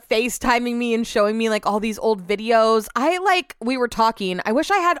ended up FaceTiming me and showing me like all these old videos. We were talking. I wish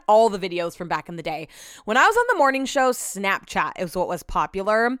I had all the videos from back in the day. When I was on the morning show, Snapchat is what was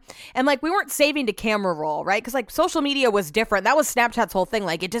popular. And like we weren't saving to camera roll, right? Because like social media was different. That was Snapchat's whole thing.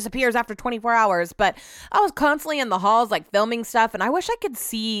 Like it disappears after 24 hours. But I was constantly in the halls like filming stuff, and I wish I could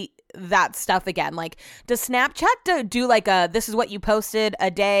see that stuff again. Like, does Snapchat do like this is what you posted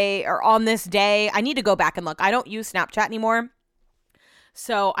a day or on this day? I need to go back and look. I don't use Snapchat anymore,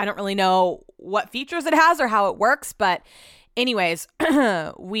 so I don't really know what features it has or how it works. But anyways,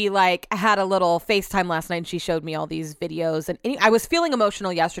 we like had a little FaceTime last night, and she showed me all these videos, and I was feeling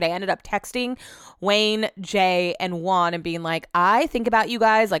emotional yesterday. I ended up texting Wayne, Jay, and Juan and being like, I think about you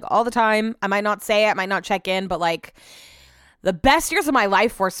guys like all the time. I might not say it, I might not check in, but like the best years of my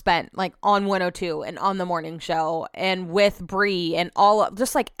life were spent like on 102 and on the morning show and with Bree and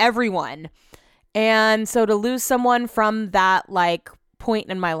just like everyone. And so to lose someone from that like point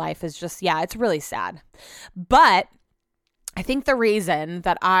in my life is just, yeah, it's really sad. But I think the reason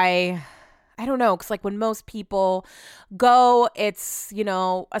that I don't know, because like when most people go, it's,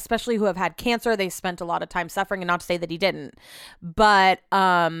 especially who have had cancer, they spent a lot of time suffering, and not to say that he didn't, but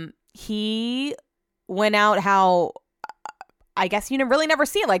he went out how I guess you really never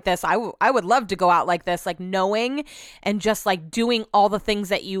see it like this. I would love to go out like this, like knowing and just like doing all the things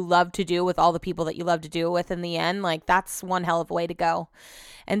that you love to do with all the people that you love to do with in the end. Like that's one hell of a way to go.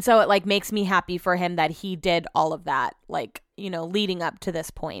 And so it like makes me happy for him that he did all of that, like, leading up to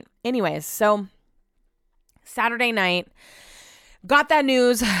this point. Anyways, so Saturday night, got that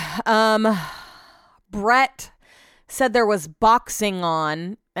news. Brett said there was boxing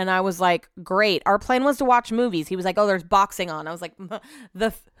on, and I was like, great. Our plan was to watch movies. He was like, oh, there's boxing on. I was like,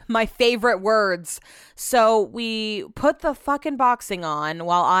 my favorite words. So we put the fucking boxing on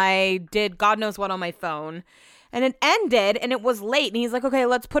while I did God knows what on my phone. And it ended, and it was late. And he's like, okay,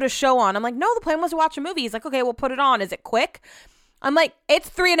 let's put a show on. I'm like, no, the plan was to watch a movie. He's like, okay, we'll put it on. Is it quick? I'm like, it's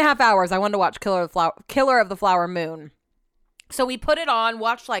 3.5 hours. I wanted to watch Killer of the Flower Moon. So we put it on,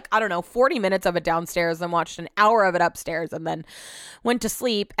 watched 40 minutes of it downstairs, then watched an hour of it upstairs, and then went to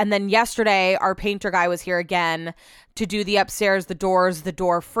sleep. And then yesterday, our painter guy was here again to do the upstairs, the doors, the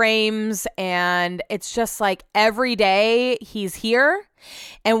door frames. And it's just like every day he's here.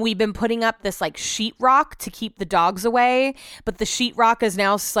 And we've been putting up this sheetrock to keep the dogs away. But the sheetrock is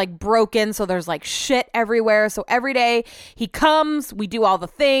now broken. So there's shit everywhere. So every day he comes, we do all the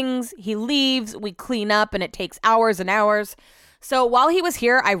things, he leaves, we clean up, and it takes hours and hours. So while he was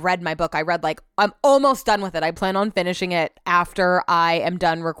here, I read my book. I read I'm almost done with it. I plan on finishing it after I am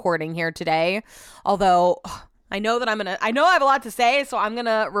done recording here today. Although I know that I know I have a lot to say, so I'm going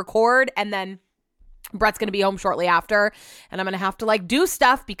to record and then Brett's going to be home shortly after, and I'm going to have to like do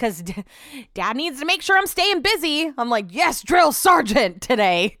stuff because dad needs to make sure I'm staying busy. I'm like, yes, drill sergeant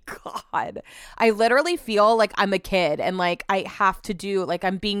today. God, I literally feel like I'm a kid and like I have to do, like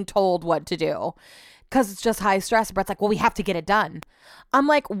I'm being told what to do because it's just high stress. Brett's like, well, we have to get it done. I'm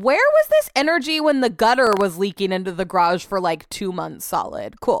like, where was this energy when the gutter was leaking into the garage for like 2 months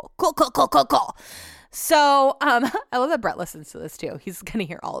solid? Cool. So, I love that Brett listens to this too. He's going to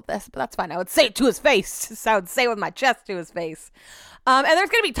hear all of this, but that's fine. I would say it to his face. So I would say it with my chest to his face. And there's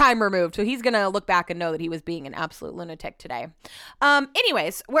going to be time removed. So he's going to look back and know that he was being an absolute lunatic today.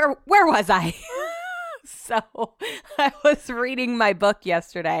 Anyways, where was I? So I was reading my book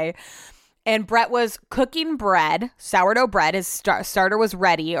yesterday. And Brett was cooking bread, sourdough bread. His starter was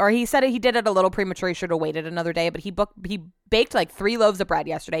ready. Or he said he did it a little premature. He should have waited another day. But he baked like 3 loaves of bread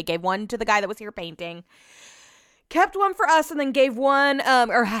yesterday. Gave one to the guy that was here painting. Kept one for us and then gave one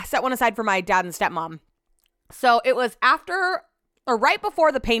or set one aside for my dad and stepmom. So it was after or right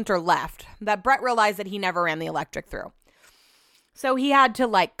before the painter left that Brett realized that he never ran the electric through. So he had to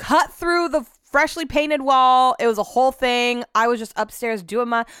like cut through the freshly painted wall. It was a whole thing. I was just upstairs living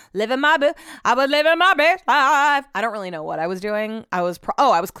my best life. I don't really know what I was doing. I was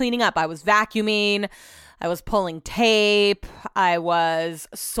cleaning up. I was vacuuming. I was pulling tape. I was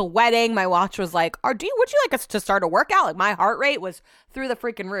sweating. My watch was like, would you like us to start a workout? Like my heart rate was through the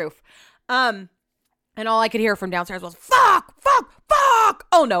freaking roof. And all I could hear from downstairs was, fuck.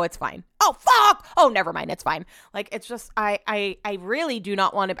 Oh, no, it's fine. Oh, fuck. Oh, never mind. It's fine. Like, it's just, I really do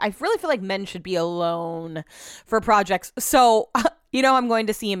not want to, I really feel like men should be alone for projects. So, I'm going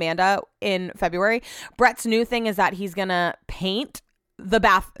to see Amanda in February. Brett's new thing is that he's going to paint the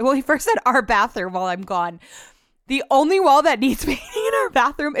bath. Well, he first said our bathroom while I'm gone. The only wall that needs painting in our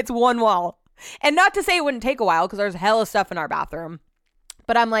bathroom, it's one wall. And not to say it wouldn't take a while because there's hella stuff in our bathroom.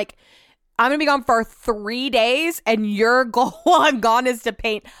 But I'm like, I'm going to be gone for 3 days and your goal while I'm gone is to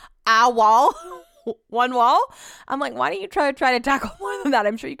paint a wall, one wall. I'm like, why don't you try to tackle more than that?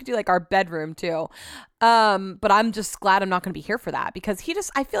 I'm sure you could do like our bedroom too. But I'm just glad I'm not going to be here for that because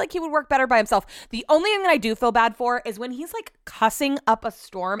I feel like he would work better by himself. The only thing that I do feel bad for is when he's like cussing up a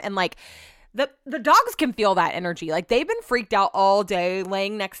storm and like the dogs can feel that energy. Like they've been freaked out all day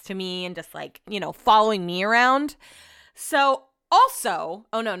laying next to me and just like, following me around. So also,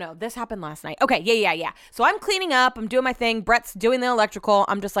 oh no, this happened last night. Okay, yeah. So I'm cleaning up, I'm doing my thing. Brett's doing the electrical.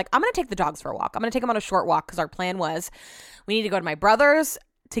 I'm just like, I'm going to take the dogs for a walk. I'm going to take them on a short walk because our plan was we need to go to my brother's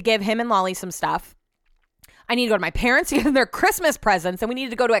to give him and Lolly some stuff. I need to go to my parents to give them their Christmas presents. And we needed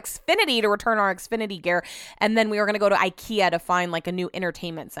to go to Xfinity to return our Xfinity gear. And then we were going to go to IKEA to find like a new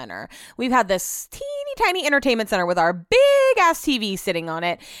entertainment center. We've had this teeny tiny entertainment center with our big ass TV sitting on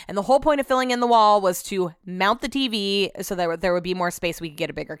it. And the whole point of filling in the wall was to mount the TV so that there would be more space. We could get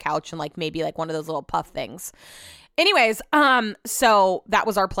a bigger couch and like maybe like one of those little puff things. Anyways, so that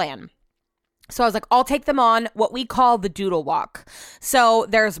was our plan. So I was like, I'll take them on what we call the doodle walk. So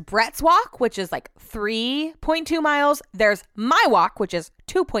there's Brett's walk, which is like 3.2 miles. There's my walk, which is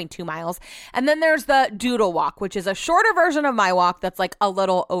 2.2 miles. And then there's the doodle walk, which is a shorter version of my walk that's like a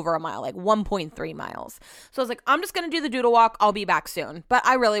little over a mile, like 1.3 miles. So I was like, I'm just going to do the doodle walk. I'll be back soon. But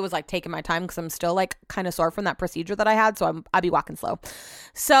I really was like taking my time because I'm still like kind of sore from that procedure that I had. So I'll be walking slow.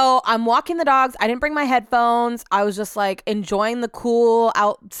 So I'm walking the dogs. I didn't bring my headphones. I was just like enjoying the cool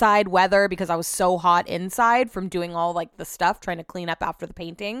outside weather because I was so hot inside from doing all like the stuff, trying to clean up after the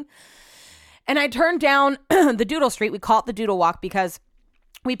painting. And I turned down the doodle street. We call it the doodle walk because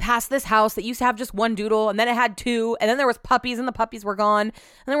we passed this house that used to have just one doodle and then it had two and then there was puppies and the puppies were gone and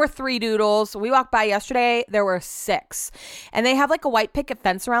there were 3 doodles. So we walked by yesterday. There were 6 and they have like a white picket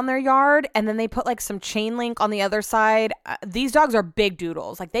fence around their yard and then they put like some chain link on the other side. These dogs are big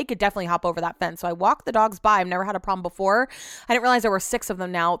doodles. Like they could definitely hop over that fence. So I walked the dogs by. I've never had a problem before. I didn't realize there were 6 of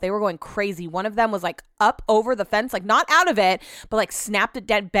them now. They were going crazy. One of them was like up over the fence, like not out of it, but like snapped at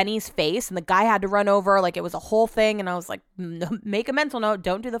dead Benny's face and the guy had to run over. Like it was a whole thing. And I was like, make a mental note.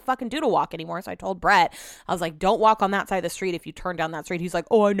 Don't do the fucking doodle walk anymore. So I told Brett, I was like, don't walk on that side of the street if you turn down that street. He's like,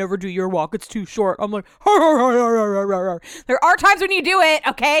 oh, I never do your walk. It's too short. I'm like, there are times when you do it.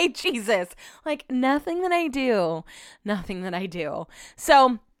 Okay. Jesus. Like nothing that I do.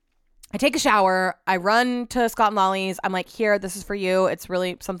 So I take a shower. I run to Scott and Lolly's. I'm like, here, this is for you. It's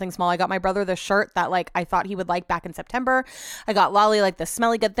really something small. I got my brother this shirt that like I thought he would like back in September. I got Lolly like the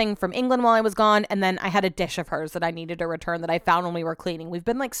smelly good thing from England while I was gone. And then I had a dish of hers that I needed to return that I found when we were cleaning. We've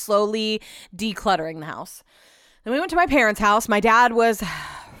been like slowly decluttering the house. Then we went to my parents' house. My dad was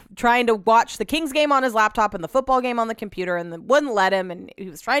trying to watch the Kings game on his laptop and the football game on the computer and then wouldn't let him. And he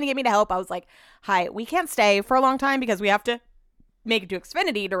was trying to get me to help. I was like, hi, we can't stay for a long time because we have to make it to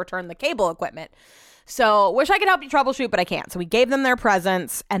Xfinity to return the cable equipment. So wish I could help you troubleshoot, but I can't. So we gave them their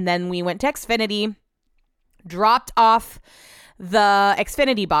presents, and then we went to Xfinity, dropped off the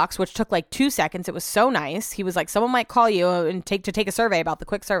Xfinity box, which took like 2 seconds. It was so nice. He was like, someone might call you and take a survey about the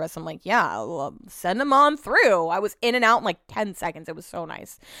quick service. I'm like, yeah, well, send them on through. I was in and out in like 10 seconds. It was so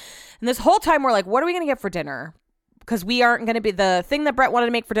nice. And this whole time we're like, what are we going to get for dinner? Because we aren't going to be the thing that Brett wanted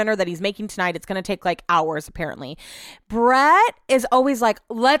to make for dinner that he's making tonight. It's going to take like hours, apparently. Brett is always like,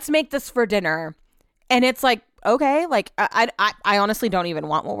 let's make this for dinner. And it's like, okay, like I honestly don't even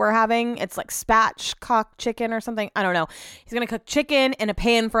want what we're having. It's like spatchcock chicken or something. I don't know. He's going to cook chicken in a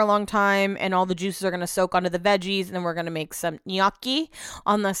pan for a long time, and all the juices are going to soak onto the veggies, and then we're going to make some gnocchi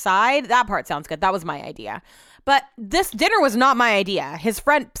on the side. That part sounds good. That was my idea. But this dinner was not my idea. His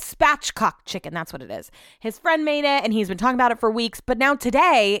friend, spatchcock chicken, that's what it is. His friend made it, and he's been talking about it for weeks. But now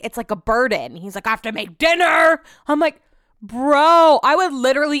today, it's like a burden. He's like, I have to make dinner. I'm like, bro, I would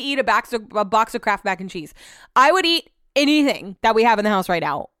literally eat a box of Kraft mac and cheese. I would eat anything that we have in the house right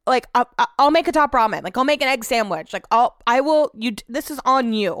now. Like, I'll make a top ramen. Like, I'll make an egg sandwich. Like, this is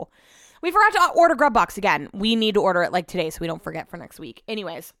on you. We forgot to order Grub Box again. We need to order it like today so we don't forget for next week.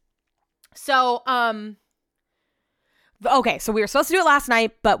 Anyways, so, okay, so we were supposed to do it last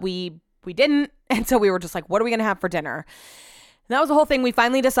night, but we didn't. And so we were just like, what are we going to have for dinner? And that was the whole thing. We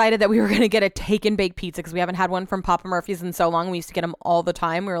finally decided that we were going to get a take and bake pizza because we haven't had one from Papa Murphy's in so long. We used to get them all the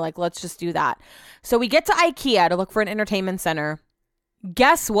time. We were like, let's just do that. So we get to IKEA to look for an entertainment center.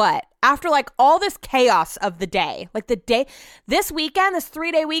 Guess what? After like all this chaos of the day, this weekend, this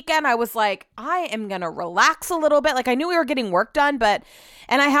 3-day weekend, I was like, I am going to relax a little bit. Like I knew we were getting work done,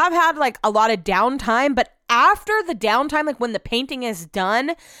 and I have had like a lot of downtime, but after the downtime, like when the painting is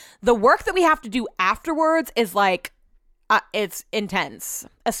done, the work that we have to do afterwards is like, it's intense,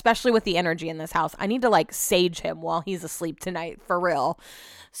 especially with the energy in this house. I need to like sage him while he's asleep tonight, for real.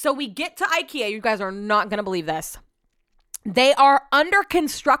 So we get to IKEA. You guys are not going to believe this. They are under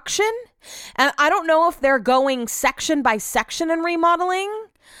construction, and I don't know if they're going section by section in remodeling,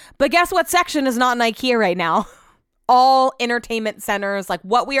 but guess what section is not in IKEA right now? All entertainment centers, like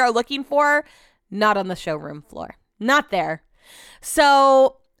what we are looking for, not on the showroom floor. Not there.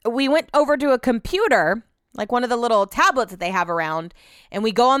 So we went over to a computer, like one of the little tablets that they have around, and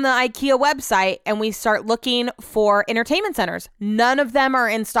we go on the IKEA website and we start looking for entertainment centers. None of them are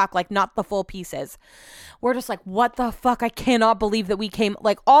in stock, like not the full pieces. We're just like, what the fuck? I cannot believe that we came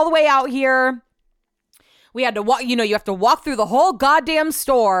like all the way out here. We had to walk, you have to walk through the whole goddamn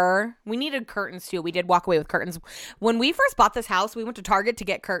store. We needed curtains too. We did walk away with curtains. When we first bought this house, we went to Target to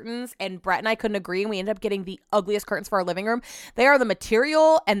get curtains, and Brett and I couldn't agree, and we ended up getting the ugliest curtains for our living room. They are the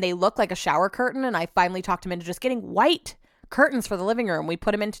material, and they look like a shower curtain, and I finally talked him into just getting white curtains for the living room. We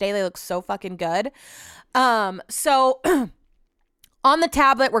put them in today. They look so fucking good. So on the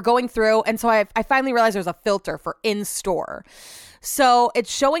tablet, we're going through, and so I finally realized there's a filter for in-store. So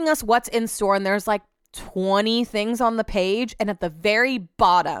it's showing us what's in-store, and there's like 20 things on the page, and at the very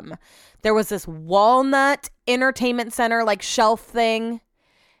bottom there was this walnut entertainment center like shelf thing,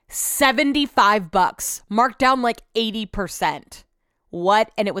 $75, marked down like 80%. What?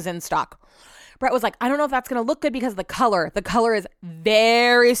 And it was in stock. Brett was like, I don't know if that's gonna look good because of the color is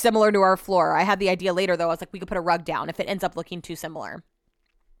very similar to our floor. I had the idea later though. I was like, we could put a rug down if it ends up looking too similar.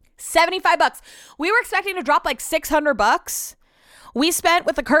 $75. We were expecting to drop like $600. We spent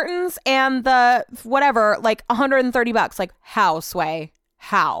with the curtains and the whatever, like $130. Like, how, Sway?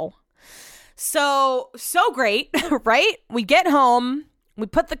 How? So great, right? We get home. We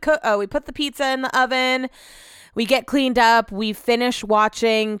put the pizza in the oven. We get cleaned up. We finish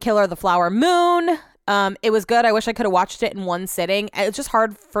watching Killer of the Flower Moon. It was good. I wish I could have watched it in one sitting. It's just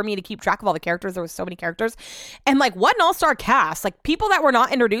hard for me to keep track of all the characters. There was so many characters. And like, what an all-star cast. Like, people that were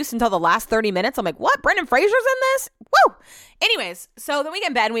not introduced until the last 30 minutes. I'm like, what? Brendan Fraser's in this? Woo! Anyways, so then we get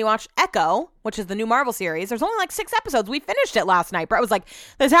in bed and we watch Echo, which is the new Marvel series. There's only like 6 episodes. We finished it last night. Brett was like,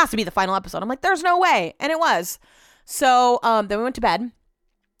 this has to be the final episode. I'm like, there's no way. And it was. So then we went to bed.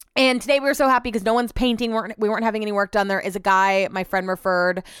 And today we were so happy because no one's painting. We weren't having any work done. There is a guy my friend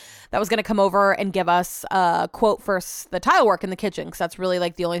referred that was going to come over and give us a quote for the tile work in the kitchen, because that's really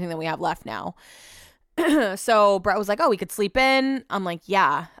like the only thing that we have left now. So Brett was like, oh, we could sleep in. I'm like,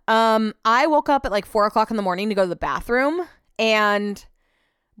 yeah. I woke up at like 4 o'clock in the morning to go to the bathroom, and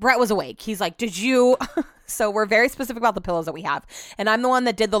Brett was awake. He's like, did you? So we're very specific about the pillows that we have. And I'm the one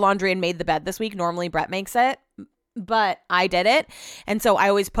that did the laundry and made the bed this week. Normally Brett makes it, but I did it. And so I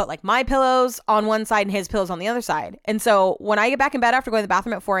always put like my pillows on one side and his pillows on the other side. And so when I get back in bed after going to the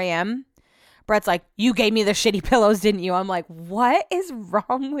bathroom at 4 a.m., Brett's like, you gave me the shitty pillows, didn't you? I'm like, what is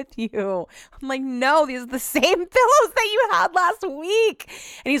wrong with you? I'm like, no, these are the same pillows that you had last week.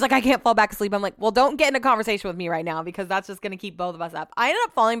 And he's like, I can't fall back asleep. I'm like, well, don't get in a conversation with me right now because that's just going to keep both of us up. I ended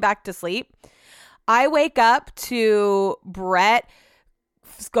up falling back to sleep. I wake up to Brett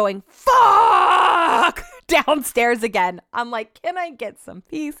going, fuck, downstairs again. I'm like, can I get some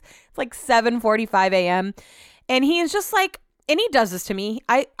peace? It's like 7:45 a.m. And he is just like, and he does this to me.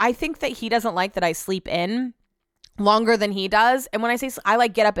 I think that he doesn't like that I sleep in longer than he does. And when I say I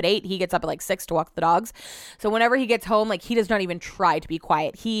like get up at 8, he gets up at like 6 to walk the dogs. So whenever he gets home, like he does not even try to be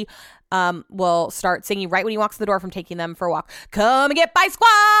quiet. He will start singing right when he walks to the door from taking them for a walk. Come and get by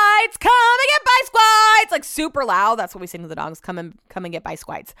squites. Come and get by squites. Like super loud. That's what we sing to the dogs. Come and get by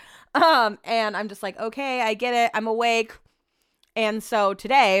squites. And I'm just like, okay, I get it. I'm awake. And so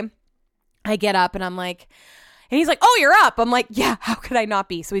today I get up and I'm like, and he's like, oh, you're up. I'm like, yeah, how could I not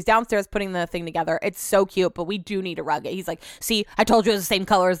be? So he's downstairs putting the thing together. It's so cute, but we do need to rug it. He's like, see, I told you it was the same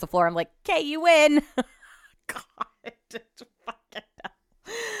color as the floor. I'm like, okay, you win. God.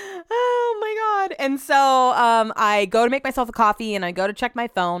 Oh my God. And so I go to make myself a coffee and I go to check my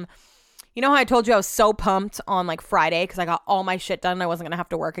phone. You know how I told you I was so pumped on like Friday because I got all my shit done. I wasn't going to have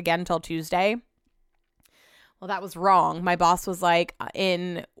to work again until Tuesday. Well, that was wrong. My boss was like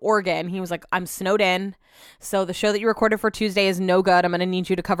in Oregon. He was like, I'm snowed in. So the show that you recorded for Tuesday is no good. I'm going to need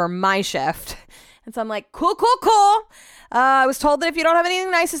you to cover my shift. And so I'm like, cool. I was told that if you don't have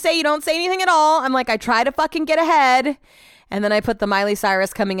anything nice to say, you don't say anything at all. I'm like, I try to fucking get ahead. And then I put the Miley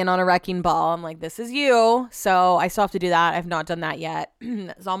Cyrus coming in on a wrecking ball. I'm like, this is you. So I still have to do that. I've not done that yet.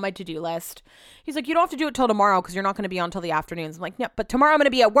 It's on my to-do list. He's like, you don't have to do it till tomorrow because you're not going to be on till the afternoons. I'm like, yeah, but tomorrow I'm going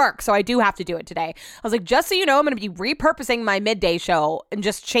to be at work. So I do have to do it today. I was like, just so you know, I'm going to be repurposing my midday show and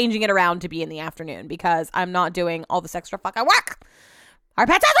just changing it around to be in the afternoon because I'm not doing all this extra fucking work. Our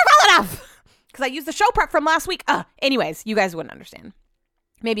pets are well enough because I used the show prep from last week. Anyways, you guys wouldn't understand.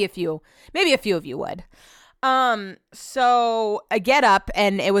 Maybe a few of you would. So I get up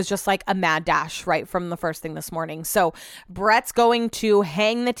and it was just like a mad dash right from the first thing this morning. So Brett's going to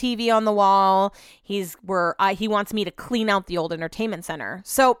hang the TV on the wall. He wants me to clean out the old entertainment center.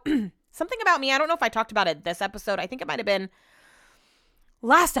 So something about me, I don't know if I talked about it this episode. I think it might've been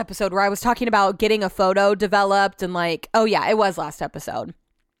last episode where I was talking about getting a photo developed and like, oh yeah, it was last episode.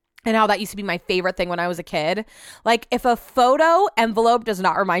 And how that used to be my favorite thing when I was a kid. Like if a photo envelope does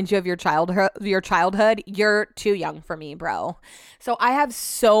not remind you of your childhood, you're too young for me, bro. So I have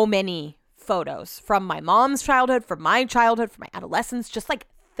so many photos from my mom's childhood, from my childhood, from my adolescence, just like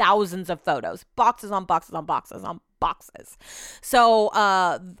thousands of photos, boxes on boxes on boxes on boxes. So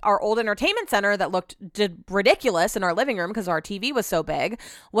our old entertainment center that looked ridiculous in our living room because our TV was so big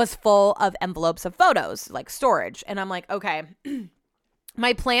was full of envelopes of photos, like storage. And I'm like, okay.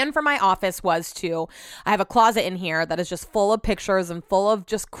 My plan for my office was I have a closet in here that is just full of pictures and full of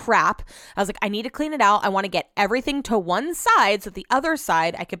just crap. I was like, I need to clean it out. I want to get everything to one side so the other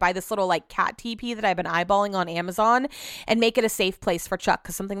side, I could buy this little like cat TP that I've been eyeballing on Amazon and make it a safe place for Chuck.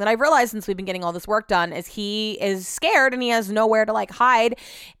 Because something that I've realized since we've been getting all this work done is he is scared and he has nowhere to like hide.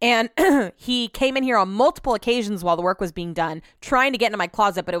 And he came in here on multiple occasions while the work was being done, trying to get into my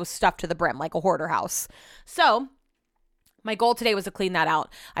closet, but it was stuffed to the brim like a hoarder house. So my goal today was to clean that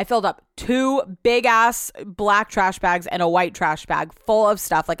out. I filled up 2 big ass black trash bags and a white trash bag full of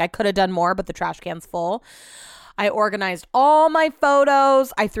stuff. Like I could have done more, but the trash can's full. I organized all my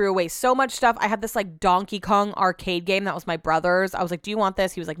photos. I threw away so much stuff. I had this like Donkey Kong arcade game that was my brother's. I was like, do you want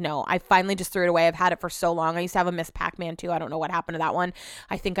this? He was like, no. I finally just threw it away. I've had it for so long. I used to have a Miss Pac-Man too. I don't know what happened to that one.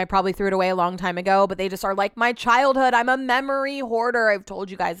 I think I probably threw it away a long time ago, but they just are like my childhood. I'm a memory hoarder. I've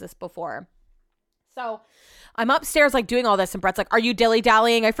told you guys this before. So I'm upstairs like doing all this and Brett's like, are you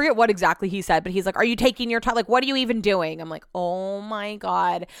dilly-dallying? I forget what exactly he said, but he's like, are you taking your time? Like, what are you even doing? I'm like, oh my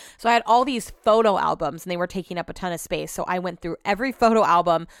God. So I had all these photo albums and they were taking up a ton of space. So I went through every photo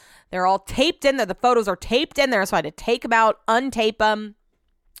album. They're all taped in there. The photos are taped in there. So I had to take them out, untape them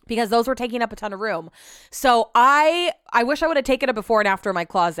because those were taking up a ton of room. So I wish I would have taken it before and after my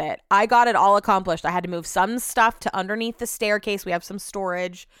closet. I got it all accomplished. I had to move some stuff to underneath the staircase. We have some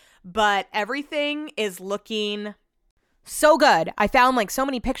storage. But everything is looking so good. I found like so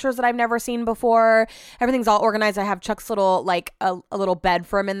many pictures that I've never seen before. Everything's all organized. I have Chuck's little like a little bed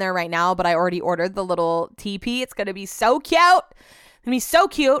for him in there right now, but I already ordered the little teepee. It's going to be so cute. It's going to be so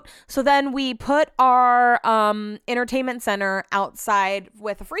cute. So then we put our entertainment center outside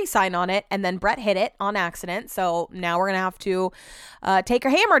with a free sign on it, and then Brett hit it on accident. So now we're going to have to take a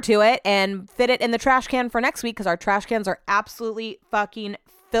hammer to it and fit it in the trash can for next week because our trash cans are absolutely fucking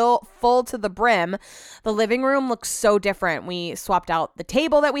full to the brim. The living room looks so different. We swapped out the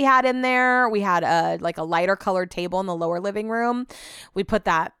table that we had in there. We had a lighter colored table in the lower living room. We put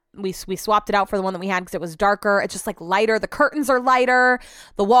that. We swapped it out for the one that we had because it was darker. It's just like lighter. The curtains are lighter.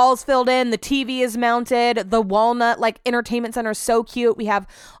 The walls filled in. The TV is mounted. The walnut entertainment center is so cute. We have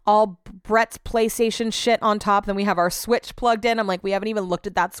all Brett's PlayStation shit on top. Then we have our Switch plugged in. I'm like, we haven't even looked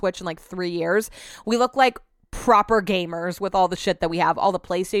at that Switch in 3 years. We look like proper gamers with all the shit that we have, all the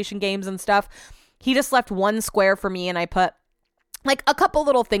PlayStation games and stuff. He just left one square for me, and I put a couple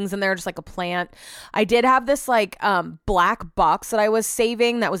little things in there, just a plant. I did have this black box that I was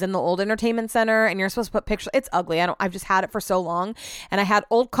saving that was in the old entertainment center, and you're supposed to put pictures. It's ugly. I've just had it for so long, and I had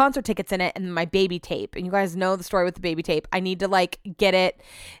old concert tickets in it and my baby tape. And you guys know the story with the baby tape. I need to get it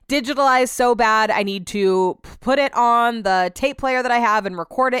digitalized so bad. I need to put it on the tape player that I have and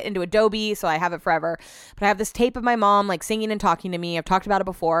record it into Adobe so I have it forever. But I have this tape of my mom singing and talking to me. I've talked about it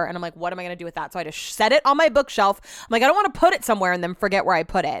before, and I'm like, what am I going to do with that? So I just set it on my bookshelf. I'm like, I don't want to put it somewhere and then forget where I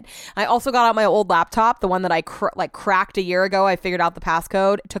put it. I also got out my old laptop, the one that I cracked a year ago. I figured out the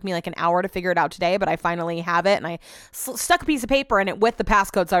passcode. It took me an hour to figure it out today, but I finally have it, and I stuck a piece of paper in it with the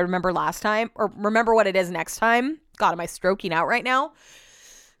passcode so I remember last time, or remember what it is next time. God, am I stroking out right now?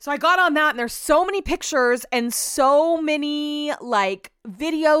 So I got on that, and there's so many pictures and so many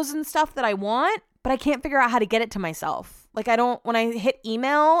videos and stuff that I want, but I can't figure out how to get it to myself. When I hit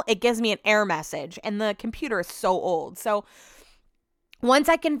email, it gives me an error message, and the computer is so old. So once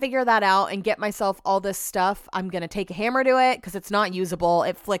I can figure that out and get myself all this stuff, I'm going to take a hammer to it because it's not usable.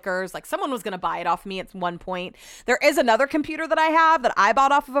 It flickers. Someone was going to buy it off me at one point. There is another computer that I have that I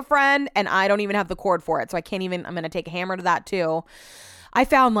bought off of a friend, and I don't even have the cord for it. So I'm going to take a hammer to that too. I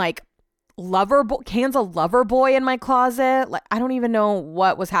found cans of Loverboy in my closet. I don't even know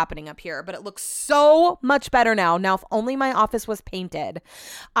what was happening up here, but it looks so much better now. Now, if only my office was painted.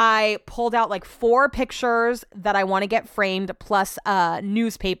 I pulled out 4 pictures that I want to get framed, plus a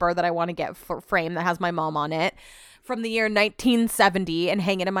newspaper that I want to get framed that has my mom on it from the year 1970 and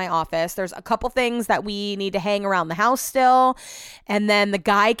hang it in my office. There's a couple things that we need to hang around the house still. And then the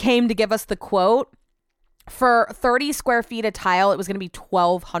guy came to give us the quote. For 30 square feet of tile, it was going to be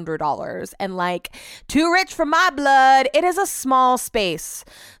 $1,200. And too rich for my blood, it is a small space.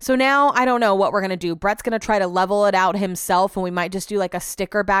 So now I don't know what we're going to do. Brett's going to try to level it out himself, and we might just do a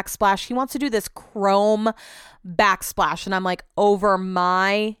sticker backsplash. He wants to do this chrome backsplash, and I'm over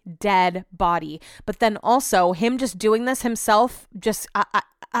my dead body. But then also him just doing this himself,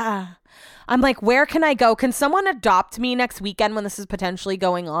 I'm where can I go? Can someone adopt me next weekend when this is potentially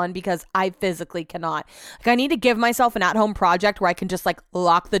going on? Because I physically cannot. I need to give myself an at-home project where I can just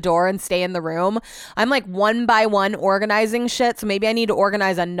lock the door and stay in the room. I'm one by one organizing shit. So maybe I need to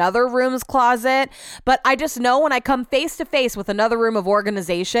organize another room's closet. But I just know when I come face to face with another room of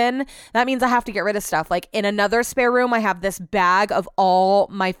organization, that means I have to get rid of stuff. In another spare room, I have this bag of all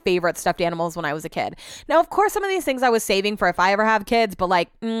my favorite stuffed animals when I was a kid. Now, of course, some of these things I was saving for if I ever have kids, but I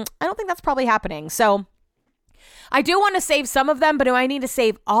don't think that's probably happening. So I do want to save some of them, but do I need to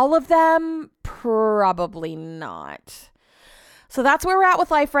save all of them? Probably not. So that's where we're at with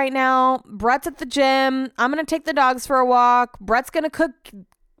life right now. Brett's at the gym. I'm going to take the dogs for a walk. Brett's going to cook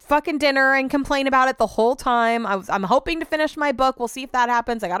fucking dinner and complain about it the whole time. I'm hoping to finish my book. We'll see if that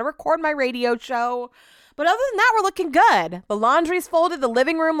happens. I got to record my radio show. But other than that, we're looking good. The laundry's folded. The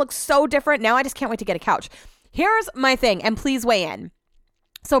living room looks so different. Now I just can't wait to get a couch. Here's my thing, and please weigh in.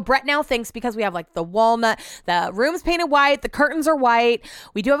 So Brett now thinks because we have the walnut, the room's painted white, the curtains are white,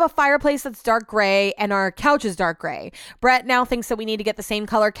 we do have a fireplace that's dark gray, and our couch is dark gray. Brett now thinks that we need to get the same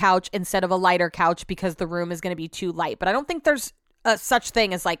color couch instead of a lighter couch because the room is going to be too light. But I don't think there's such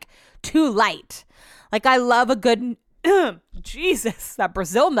thing as too light. I love a good, Jesus, that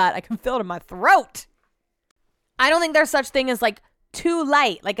Brazil nut, I can feel it in my throat. I don't think there's such thing as too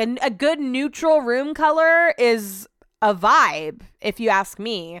light. A good neutral room color is a vibe, if you ask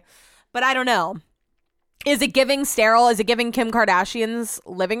me. But I don't know. Is it giving sterile? Is it giving Kim Kardashian's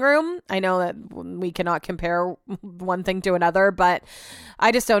living room? I know that we cannot compare one thing to another, but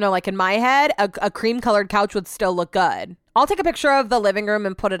I just don't know. In my head, a cream colored couch would still look good. I'll take a picture of the living room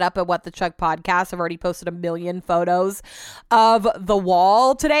and put it up at What the Chuck podcast. I've already posted 1 million photos of the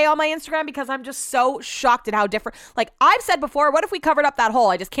wall today on my Instagram because I'm just so shocked at how different. I've said before, what if we covered up that hole?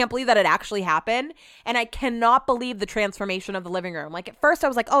 I just can't believe that it actually happened. And I cannot believe the transformation of the living room. At first I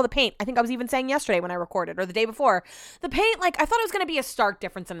was oh, the paint. I think I was even saying yesterday when I recorded or the day before. The paint, I thought it was going to be a stark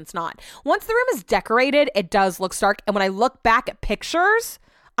difference, and it's not. Once the room is decorated, it does look stark. And when I look back at pictures,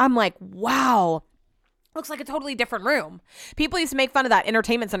 I'm wow. looks like a totally different room. People used to make fun of that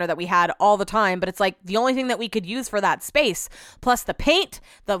entertainment center that we had all the time, but it's like the only thing that we could use for that space. Plus the paint,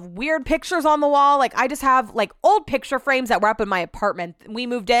 the weird pictures on the wall. Like I just have like old picture frames that were up in my apartment. We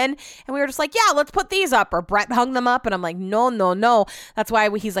moved in and we were just like, yeah, let's put these up. Or Brett hung them up and I'm like, no. That's why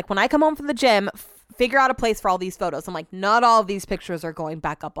he's like, when I come home from the gym, figure out a place for all these photos. I'm like, not all of these pictures are going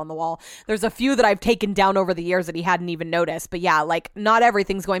back up on the wall. There's a few that I've taken down over the years that he hadn't even noticed. But yeah, like not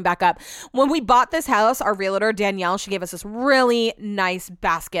everything's going back up. When we bought this house, our realtor, Danielle, she gave us this really nice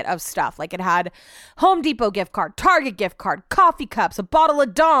basket of stuff. Like it had Home Depot gift card, Target gift card, coffee cups, a bottle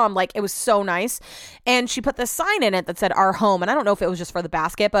of Dom. Like it was so nice. And she put this sign in it that said our home. And I don't know if it was just for the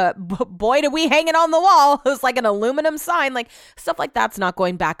basket, but boy, did we hang it on the wall. It was like an aluminum sign. Like stuff like that's not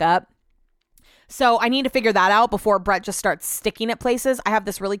going back up. So I need to figure that out before Brett just starts sticking at places. I have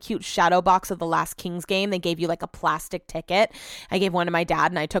this really cute shadow box of the last Kings game. They gave you like a plastic ticket. I gave one to my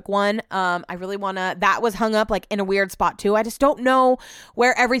dad and I took one. I really want to, that was hung up like in a weird spot too. I just don't know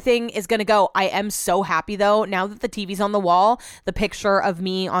where everything is going to go. I am so happy though. Now that the TV's on the wall, the picture of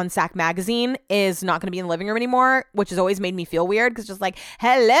me on Sac magazine is not going to be in the living room anymore, which has always made me feel weird because just like,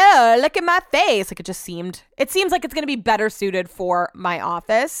 hello, look at my face. Like it seems like it's going to be better suited for my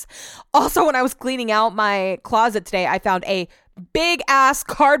office. Also, when I was cleaning out my closet today, I found a big ass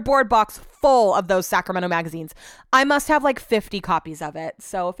cardboard box full of those Sacramento magazines. I must have like 50 copies of it.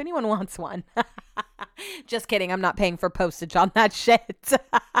 So if anyone wants one, just kidding. I'm not paying for postage on that shit.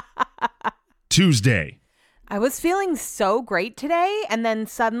 Tuesday. I was feeling so great today. And then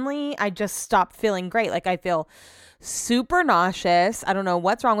suddenly I just stopped feeling great. Like I feel super nauseous. I don't know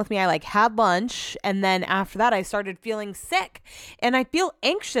what's wrong with me. I like had lunch and then after that I started feeling sick and I feel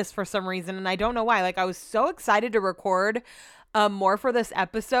anxious for some reason and I don't know why. Like I was so excited to record more for this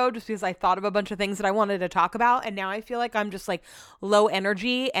episode just because I thought of a bunch of things that I wanted to talk about and now I feel like I'm just like low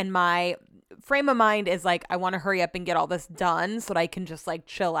energy and my frame of mind is like I want to hurry up and get all this done so that I can just like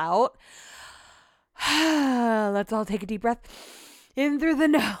chill out. Let's all take a deep breath in through the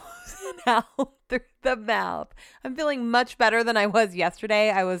nose. Out through the mouth. I'm feeling much better than I was yesterday.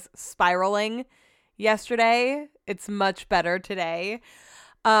 I was spiraling yesterday. It's much better today.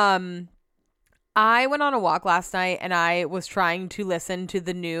 I went on a walk last night and I was trying to listen to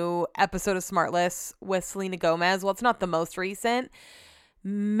the new episode of Smartless with Selena Gomez. Well, it's not the most recent.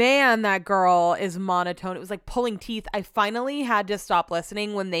 Man, that girl is monotone. It was like pulling teeth. I finally had to stop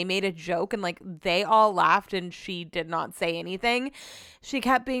listening when they made a joke and like they all laughed and she did not say anything. She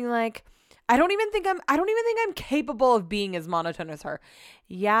kept being like, I don't even think I'm capable of being as monotone as her.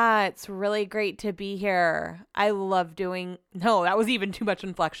 Yeah, it's really great to be here. I love doing, no, that was even too much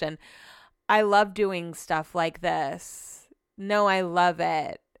inflection. I love doing stuff like this. No, I love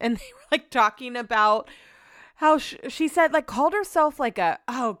it. And they were like talking about how she said, like, called herself like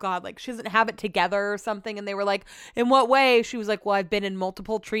like she doesn't have it together or something. And they were like, in what way? She was like, well, I've been in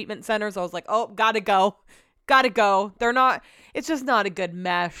multiple treatment centers. I was like, oh, gotta go. They're not, it's just not a good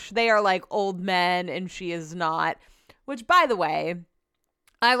mesh. They are like old men and she is not, which by the way,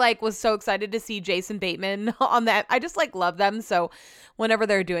 I like was so excited to see Jason Bateman on that. I just like love them. So whenever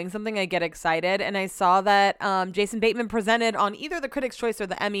they're doing something, I get excited. And I saw that Jason Bateman presented on either the Critics' Choice or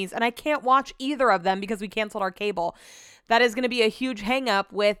the Emmys. And I can't watch either of them because we canceled our cable. That is going to be a huge hang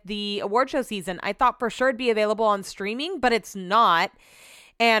up with the award show season. I thought for sure it'd be available on streaming, but it's not.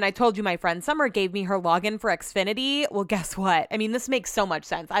 And I told you my friend Summer gave me her login for Xfinity. Well, guess what? I mean, this makes so much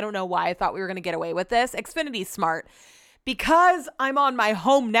sense. I don't know why I thought we were going to get away with this. Xfinity's smart. Because I'm on my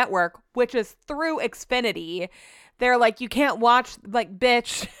home network, which is through Xfinity, they're like, you can't watch, like,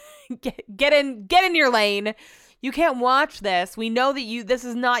 bitch, get in your lane. You can't watch this. We know that this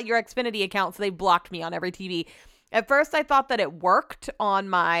is not your Xfinity account, so they blocked me on every TV. At first, I thought that it worked on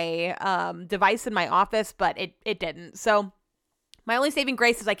my device in my office, but it didn't. So my only saving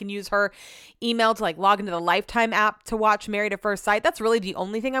grace is I can use her email to like log into the Lifetime app to watch Married at First Sight. That's really the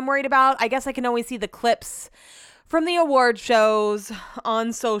only thing I'm worried about. I guess I can always see the clips from the award shows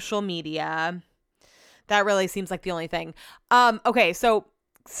on social media. That really seems like the only thing. Okay, so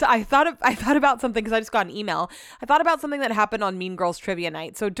I thought about something because I just got an email. I thought about something that happened on Mean Girls Trivia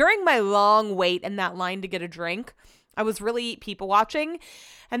Night. So during my long wait in that line to get a drink, I was really people watching.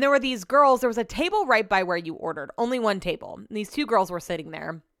 And there were these girls. There was a table right by where you ordered. Only one table. And these two girls were sitting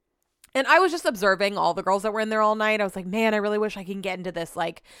there. And I was just observing all the girls that were in there all night. I was like, man, I really wish I can get into this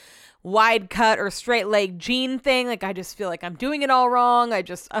like wide cut or straight leg jean thing. Like, I just feel like I'm doing it all wrong.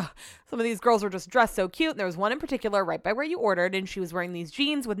 Some of these girls were just dressed so cute. And there was one in particular right by where you ordered. And she was wearing these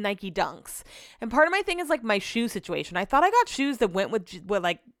jeans with Nike Dunks. And part of my thing is like my shoe situation. I thought I got shoes that went with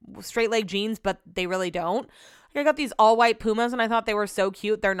like straight leg jeans, but they really don't. I got these all white Pumas and I thought they were so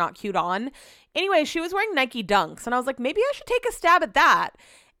cute. They're not cute on. Anyway, she was wearing Nike Dunks, and I was like, maybe I should take a stab at that.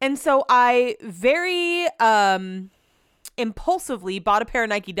 And so I very impulsively bought a pair of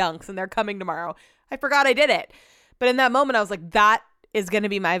Nike Dunks, and they're coming tomorrow. I forgot I did it. But in that moment, I was like, that's going to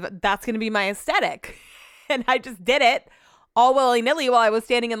be my aesthetic. And I just did it all willy-nilly while I was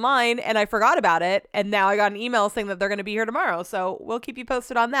standing in line, and I forgot about it. And now I got an email saying that they're going to be here tomorrow. So we'll keep you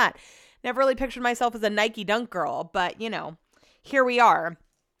posted on that. Never really pictured myself as a Nike Dunk girl, but here we are.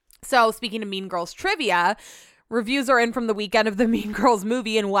 So speaking of Mean Girls trivia, reviews are in from the weekend of the Mean Girls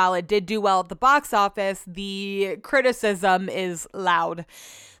movie, and while it did do well at the box office, the criticism is loud.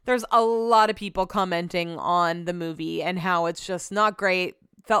 There's a lot of people commenting on the movie and how it's just not great.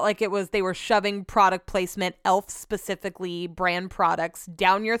 Felt like they were shoving product placement, e.l.f. specifically, brand products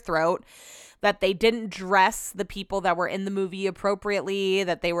down your throat, that they didn't dress the people that were in the movie appropriately,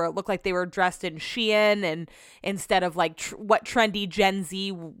 that looked like they were dressed in Shein and instead of like what trendy Gen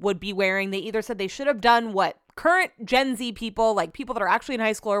Z would be wearing. They either said they should have done what current Gen Z people, like people that are actually in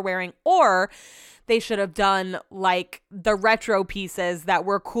high school, are wearing, or they should have done like the retro pieces that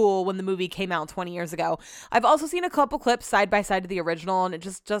were cool when the movie came out 20 years ago. I've also seen a couple clips side by side to the original, and it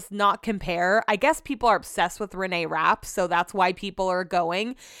just does not compare. I guess people are obsessed with Renee Rapp, so that's why people are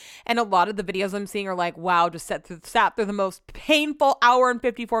going. And a lot of the videos I'm seeing are like, wow, just sat through the most painful hour and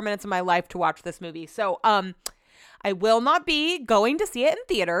 54 minutes of my life to watch this movie. So, I will not be going to see it in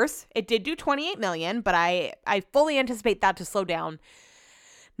theaters. It did do 28 million, but I fully anticipate that to slow down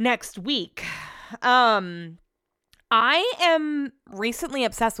next week. I am recently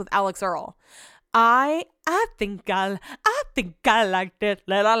obsessed with Alex Earl. I think I like this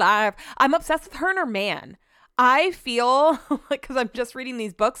little life. I'm obsessed with her and her man. I feel like, because I'm just reading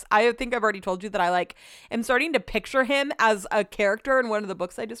these books, I think I've already told you that I am starting to picture him as a character in one of the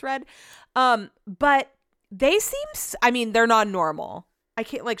books I just read. But they seem, they're not normal. I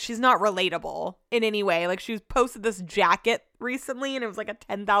can't, she's not relatable in any way. She posted this jacket recently, and it was like a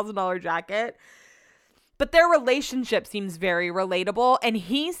 $10,000 jacket. But their relationship seems very relatable, and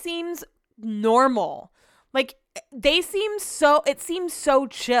he seems normal. It seems so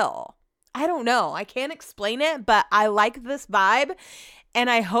chill. I don't know. I can't explain it, but I like this vibe, and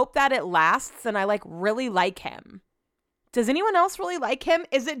I hope that it lasts, and I really like him. Does anyone else really like him?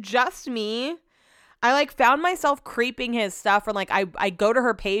 Is it just me? I found myself creeping his stuff, or I go to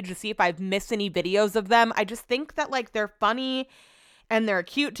her page to see if I've missed any videos of them. I just think that they're funny and they're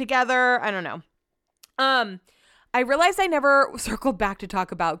cute together. I don't know. I realized I never circled back to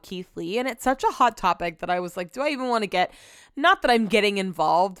talk about Keith Lee, and it's such a hot topic that I was like, do I even want to get, not that I'm getting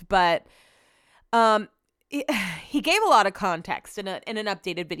involved, but he gave a lot of context in an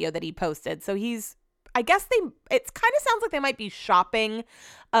updated video that he posted. So it kind of sounds like they might be shopping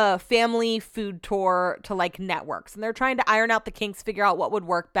a family food tour to networks, and they're trying to iron out the kinks, figure out what would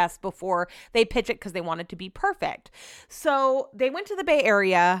work best before they pitch it, because they want it to be perfect. So they went to the Bay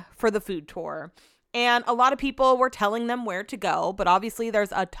Area for the food tour, and a lot of people were telling them where to go, but obviously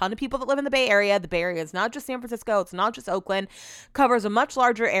there's a ton of people that live in the Bay Area. The Bay Area is not just San Francisco. It's not just Oakland. Covers a much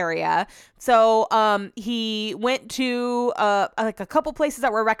larger area. So he went to a couple places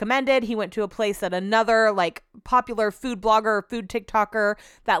that were recommended. He went to a place that another popular food blogger, food TikToker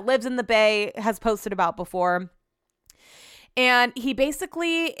that lives in the Bay has posted about before. And he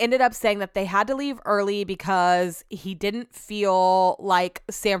basically ended up saying that they had to leave early because he didn't feel like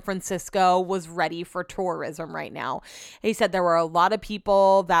San Francisco was ready for tourism right now. He said there were a lot of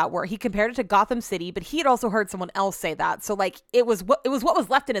people he compared it to Gotham City, but he had also heard someone else say that. So it was what was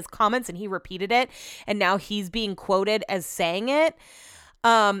left in his comments, and he repeated it, and now he's being quoted as saying it.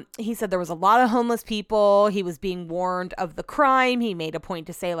 He said there was a lot of homeless people. He was being warned of the crime. He made a point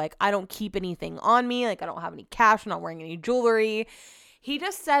to say, I don't keep anything on me. I don't have any cash. I'm not wearing any jewelry. He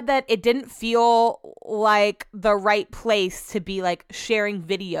just said that it didn't feel like the right place to be sharing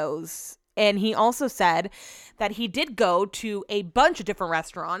videos. And he also said that he did go to a bunch of different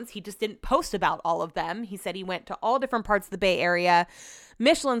restaurants. He just didn't post about all of them. He said he went to all different parts of the Bay Area,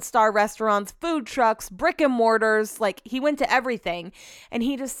 Michelin star restaurants, food trucks, brick and mortars. He went to everything. And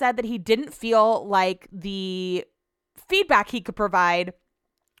he just said that he didn't feel like the feedback he could provide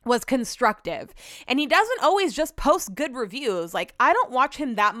was constructive. And he doesn't always just post good reviews. I don't watch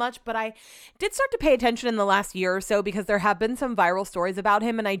him that much, but I did start to pay attention in the last year or so because there have been some viral stories about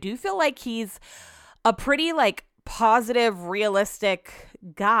him. And I do feel like he's a pretty positive, realistic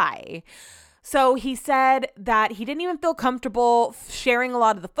guy. So he said that he didn't even feel comfortable sharing a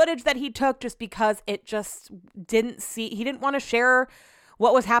lot of the footage that he took just because he didn't want to share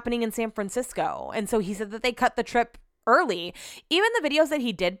what was happening in San Francisco. And so he said that they cut the trip early. Even the videos that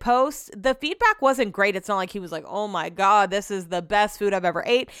he did post, the feedback wasn't great. It's not like he was like, oh my God, this is the best food I've ever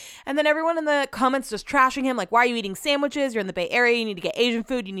ate. And then everyone in the comments just trashing him, like, why are you eating sandwiches? You're in the Bay Area. You need to get Asian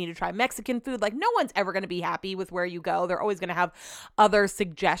food. You need to try Mexican food. Like, no one's ever going to be happy with where you go. They're always going to have other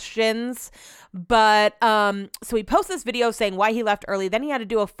suggestions. But so he posted this video saying why he left early. Then he had to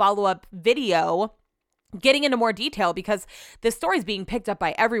do a follow-up video getting into more detail because this story is being picked up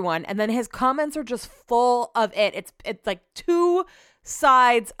by everyone. And then his comments are just full of it. It's like two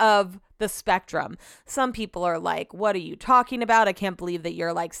sides of the spectrum. Some people are like, what are you talking about? I can't believe that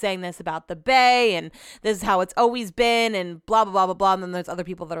you're like saying this about the Bay and this is how it's always been and blah, blah, blah, blah, blah. And then there's other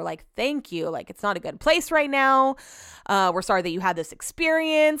people that are like, thank you. Like, it's not a good place right now. We're sorry that you had this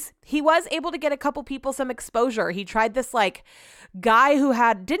experience. He was able to get a couple people some exposure. He tried this like guy who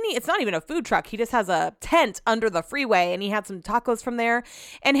had, it's not even a food truck. He just has a tent under the freeway and he had some tacos from there.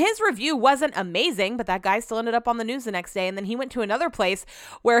 And his review wasn't amazing, but that guy still ended up on the news the next day. And then he went to another place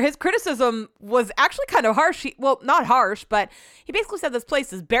where his criticism was actually kind of harsh. Well, not harsh, but he basically said this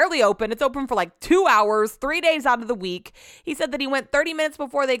place is barely open. It's open for like 2 hours, 3 days out of the week. He said that he went 30 minutes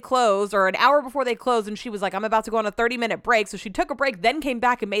before they closed or an hour before they closed. And she was like, I'm about to go on a 30-minute break. So she took a break, then came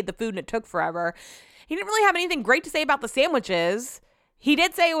back and made the food and it took forever. He didn't really have anything great to say about the sandwiches. He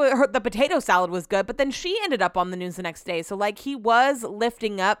did say the potato salad was good, but then she ended up on the news the next day. So like he was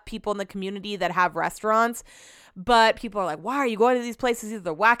lifting up people in the community that have restaurants, but people are like, why are you going to these places? These are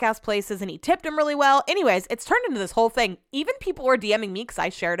the whack ass places. And he tipped him really well. Anyways, it's turned into this whole thing. Even people were DMing me because I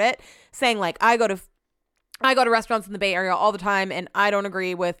shared it saying like, I go to restaurants in the Bay Area all the time and I don't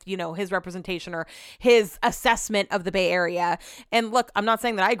agree with, his representation or his assessment of the Bay Area. And look, I'm not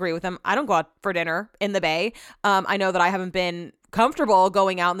saying that I agree with him. I don't go out for dinner in the Bay. I know that I haven't been comfortable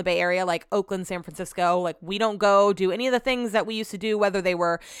going out in the Bay Area, like Oakland, San Francisco. Like we don't go do any of the things that we used to do, whether they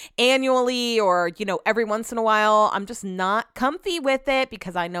were annually or, every once in a while. I'm just not comfy with it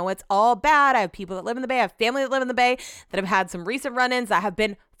because I know it's all bad. I have people that live in the Bay. I have family that live in the Bay that have had some recent run-ins that have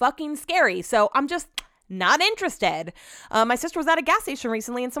been fucking scary. So I'm just not interested. My sister was at a gas station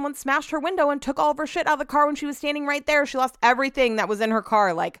recently and someone smashed her window and took all of her shit out of the car when she was standing right there. She lost everything that was in her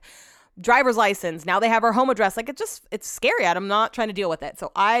car, like driver's license. Now they have her home address. Like it's scary. I'm not trying to deal with it.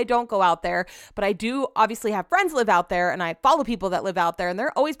 So I don't go out there, but I do obviously have friends live out there and I follow people that live out there and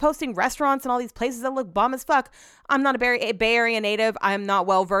they're always posting restaurants and all these places that look bomb as fuck. I'm not a Bay Area native. I'm not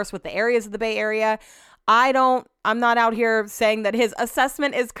well versed with the areas of the Bay Area. I'm not out here saying that his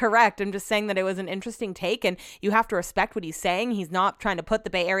assessment is correct. I'm just saying that it was an interesting take and you have to respect what he's saying. He's not trying to put the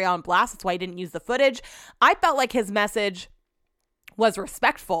Bay Area on blast. That's why he didn't use the footage. I felt like his message was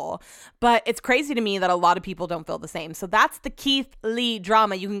respectful, but it's crazy to me that a lot of people don't feel the same. So that's the Keith Lee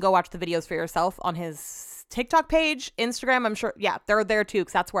drama. You can go watch the videos for yourself on his TikTok page, Instagram. I'm sure. Yeah, they're there too,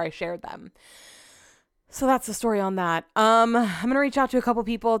 because that's where I shared them. So that's the story on that. I'm going to reach out to a couple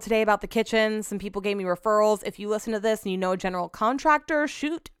people today about the kitchen. Some people gave me referrals. If you listen to this and you know a general contractor,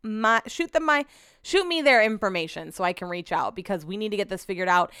 shoot me their information so I can reach out because we need to get this figured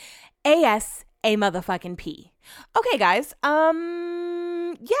out. A motherfucking P. Okay, guys.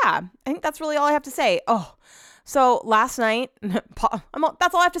 Yeah, I think that's really all I have to say. Oh, so last night,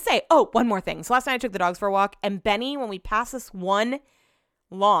 that's all I have to say. Oh, one more thing. So last night I took the dogs for a walk and Benny, when we passed this one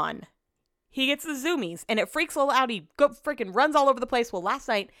lawn, he gets the zoomies and it freaks all out. He freaking runs all over the place. Well, last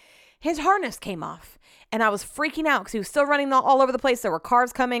night his harness came off and I was freaking out because he was still running all over the place. There were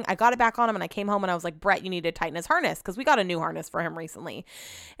cars coming. I got it back on him and I came home and I was like, Brett, you need to tighten his harness because we got a new harness for him recently.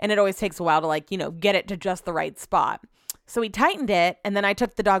 And it always takes a while to get it to just the right spot. So he tightened it and then I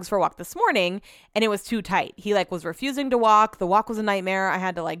took the dogs for a walk this morning and it was too tight. He was refusing to walk. The walk was a nightmare. I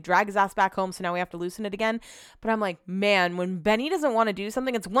had to drag his ass back home. So now we have to loosen it again. But I'm like, man, when Benny doesn't want to do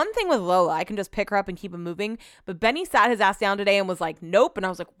something, it's one thing with Lola. I can just pick her up and keep him moving. But Benny sat his ass down today and was like, nope. And I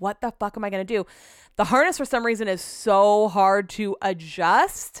was like, what the fuck am I going to do? The harness for some reason is so hard to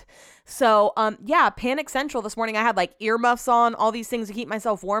adjust. So, Panic Central this morning. I had earmuffs on, all these things to keep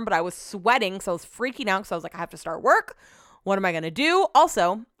myself warm, but I was sweating. So I was freaking out. So I was like, I have to start work. What am I going to do?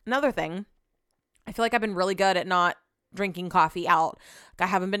 Also, another thing, I feel like I've been really good at not drinking coffee out. I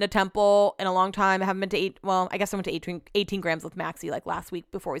haven't been to Temple in a long time. I haven't been to I guess I went to 18 grams with Maxie last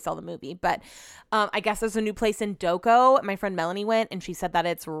week before we saw the movie. But I guess there's a new place in Doco. My friend Melanie went and she said that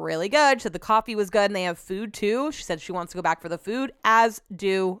it's really good. She said the coffee was good and they have food too. She said she wants to go back for the food, as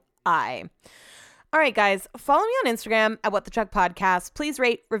do I. All right, guys, follow me on Instagram at What the Chuck Podcast. Please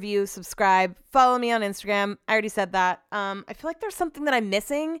rate, review, subscribe. Follow me on Instagram. I already said that. I feel like there's something that I'm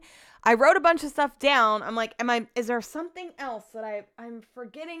missing. I wrote a bunch of stuff down. I'm like, is there something else that I'm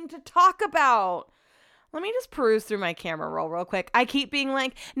forgetting to talk about? Let me just peruse through my camera roll real quick. I keep being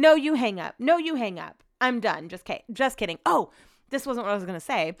like, no, you hang up. No, you hang up. I'm done. Just kidding. Oh, this wasn't what I was going to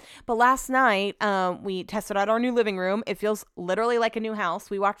say. But last night, we tested out our new living room. It feels literally like a new house.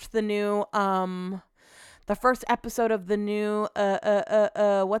 We watched the new, the first episode of the new,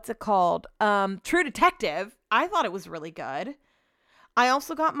 what's it called? True Detective. I thought it was really good. I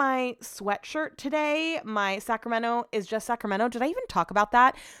also got my sweatshirt today. My Sacramento is just Sacramento. Did I even talk about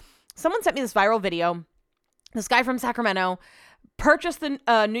that? Someone sent me this viral video. This guy from Sacramento purchased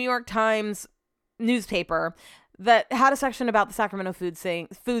the New York Times newspaper that had a section about the Sacramento food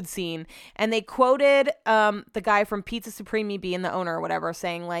scene. And they quoted the guy from Pizza Supreme, me being the owner or whatever,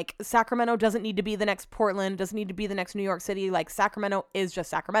 saying like, Sacramento doesn't need to be the next Portland, doesn't need to be the next New York City. Like, Sacramento is just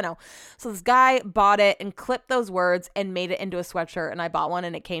Sacramento. So this guy bought it and clipped those words and made it into a sweatshirt. And I bought one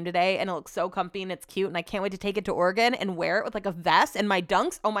and it came today and it looks so comfy and it's cute. And I can't wait to take it to Oregon and wear it with like a vest and my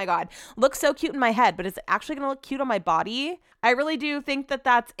dunks. Oh my God. Looks so cute in my head, but it's actually going to look cute on my body. I really do think that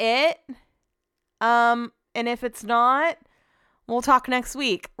that's it. And if it's not, we'll talk next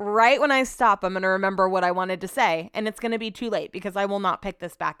week. Right when I stop, I'm going to remember what I wanted to say. And it's going to be too late because I will not pick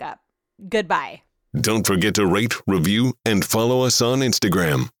this back up. Goodbye. Don't forget to rate, review, and follow us on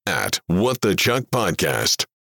Instagram at What the Chuck Podcast.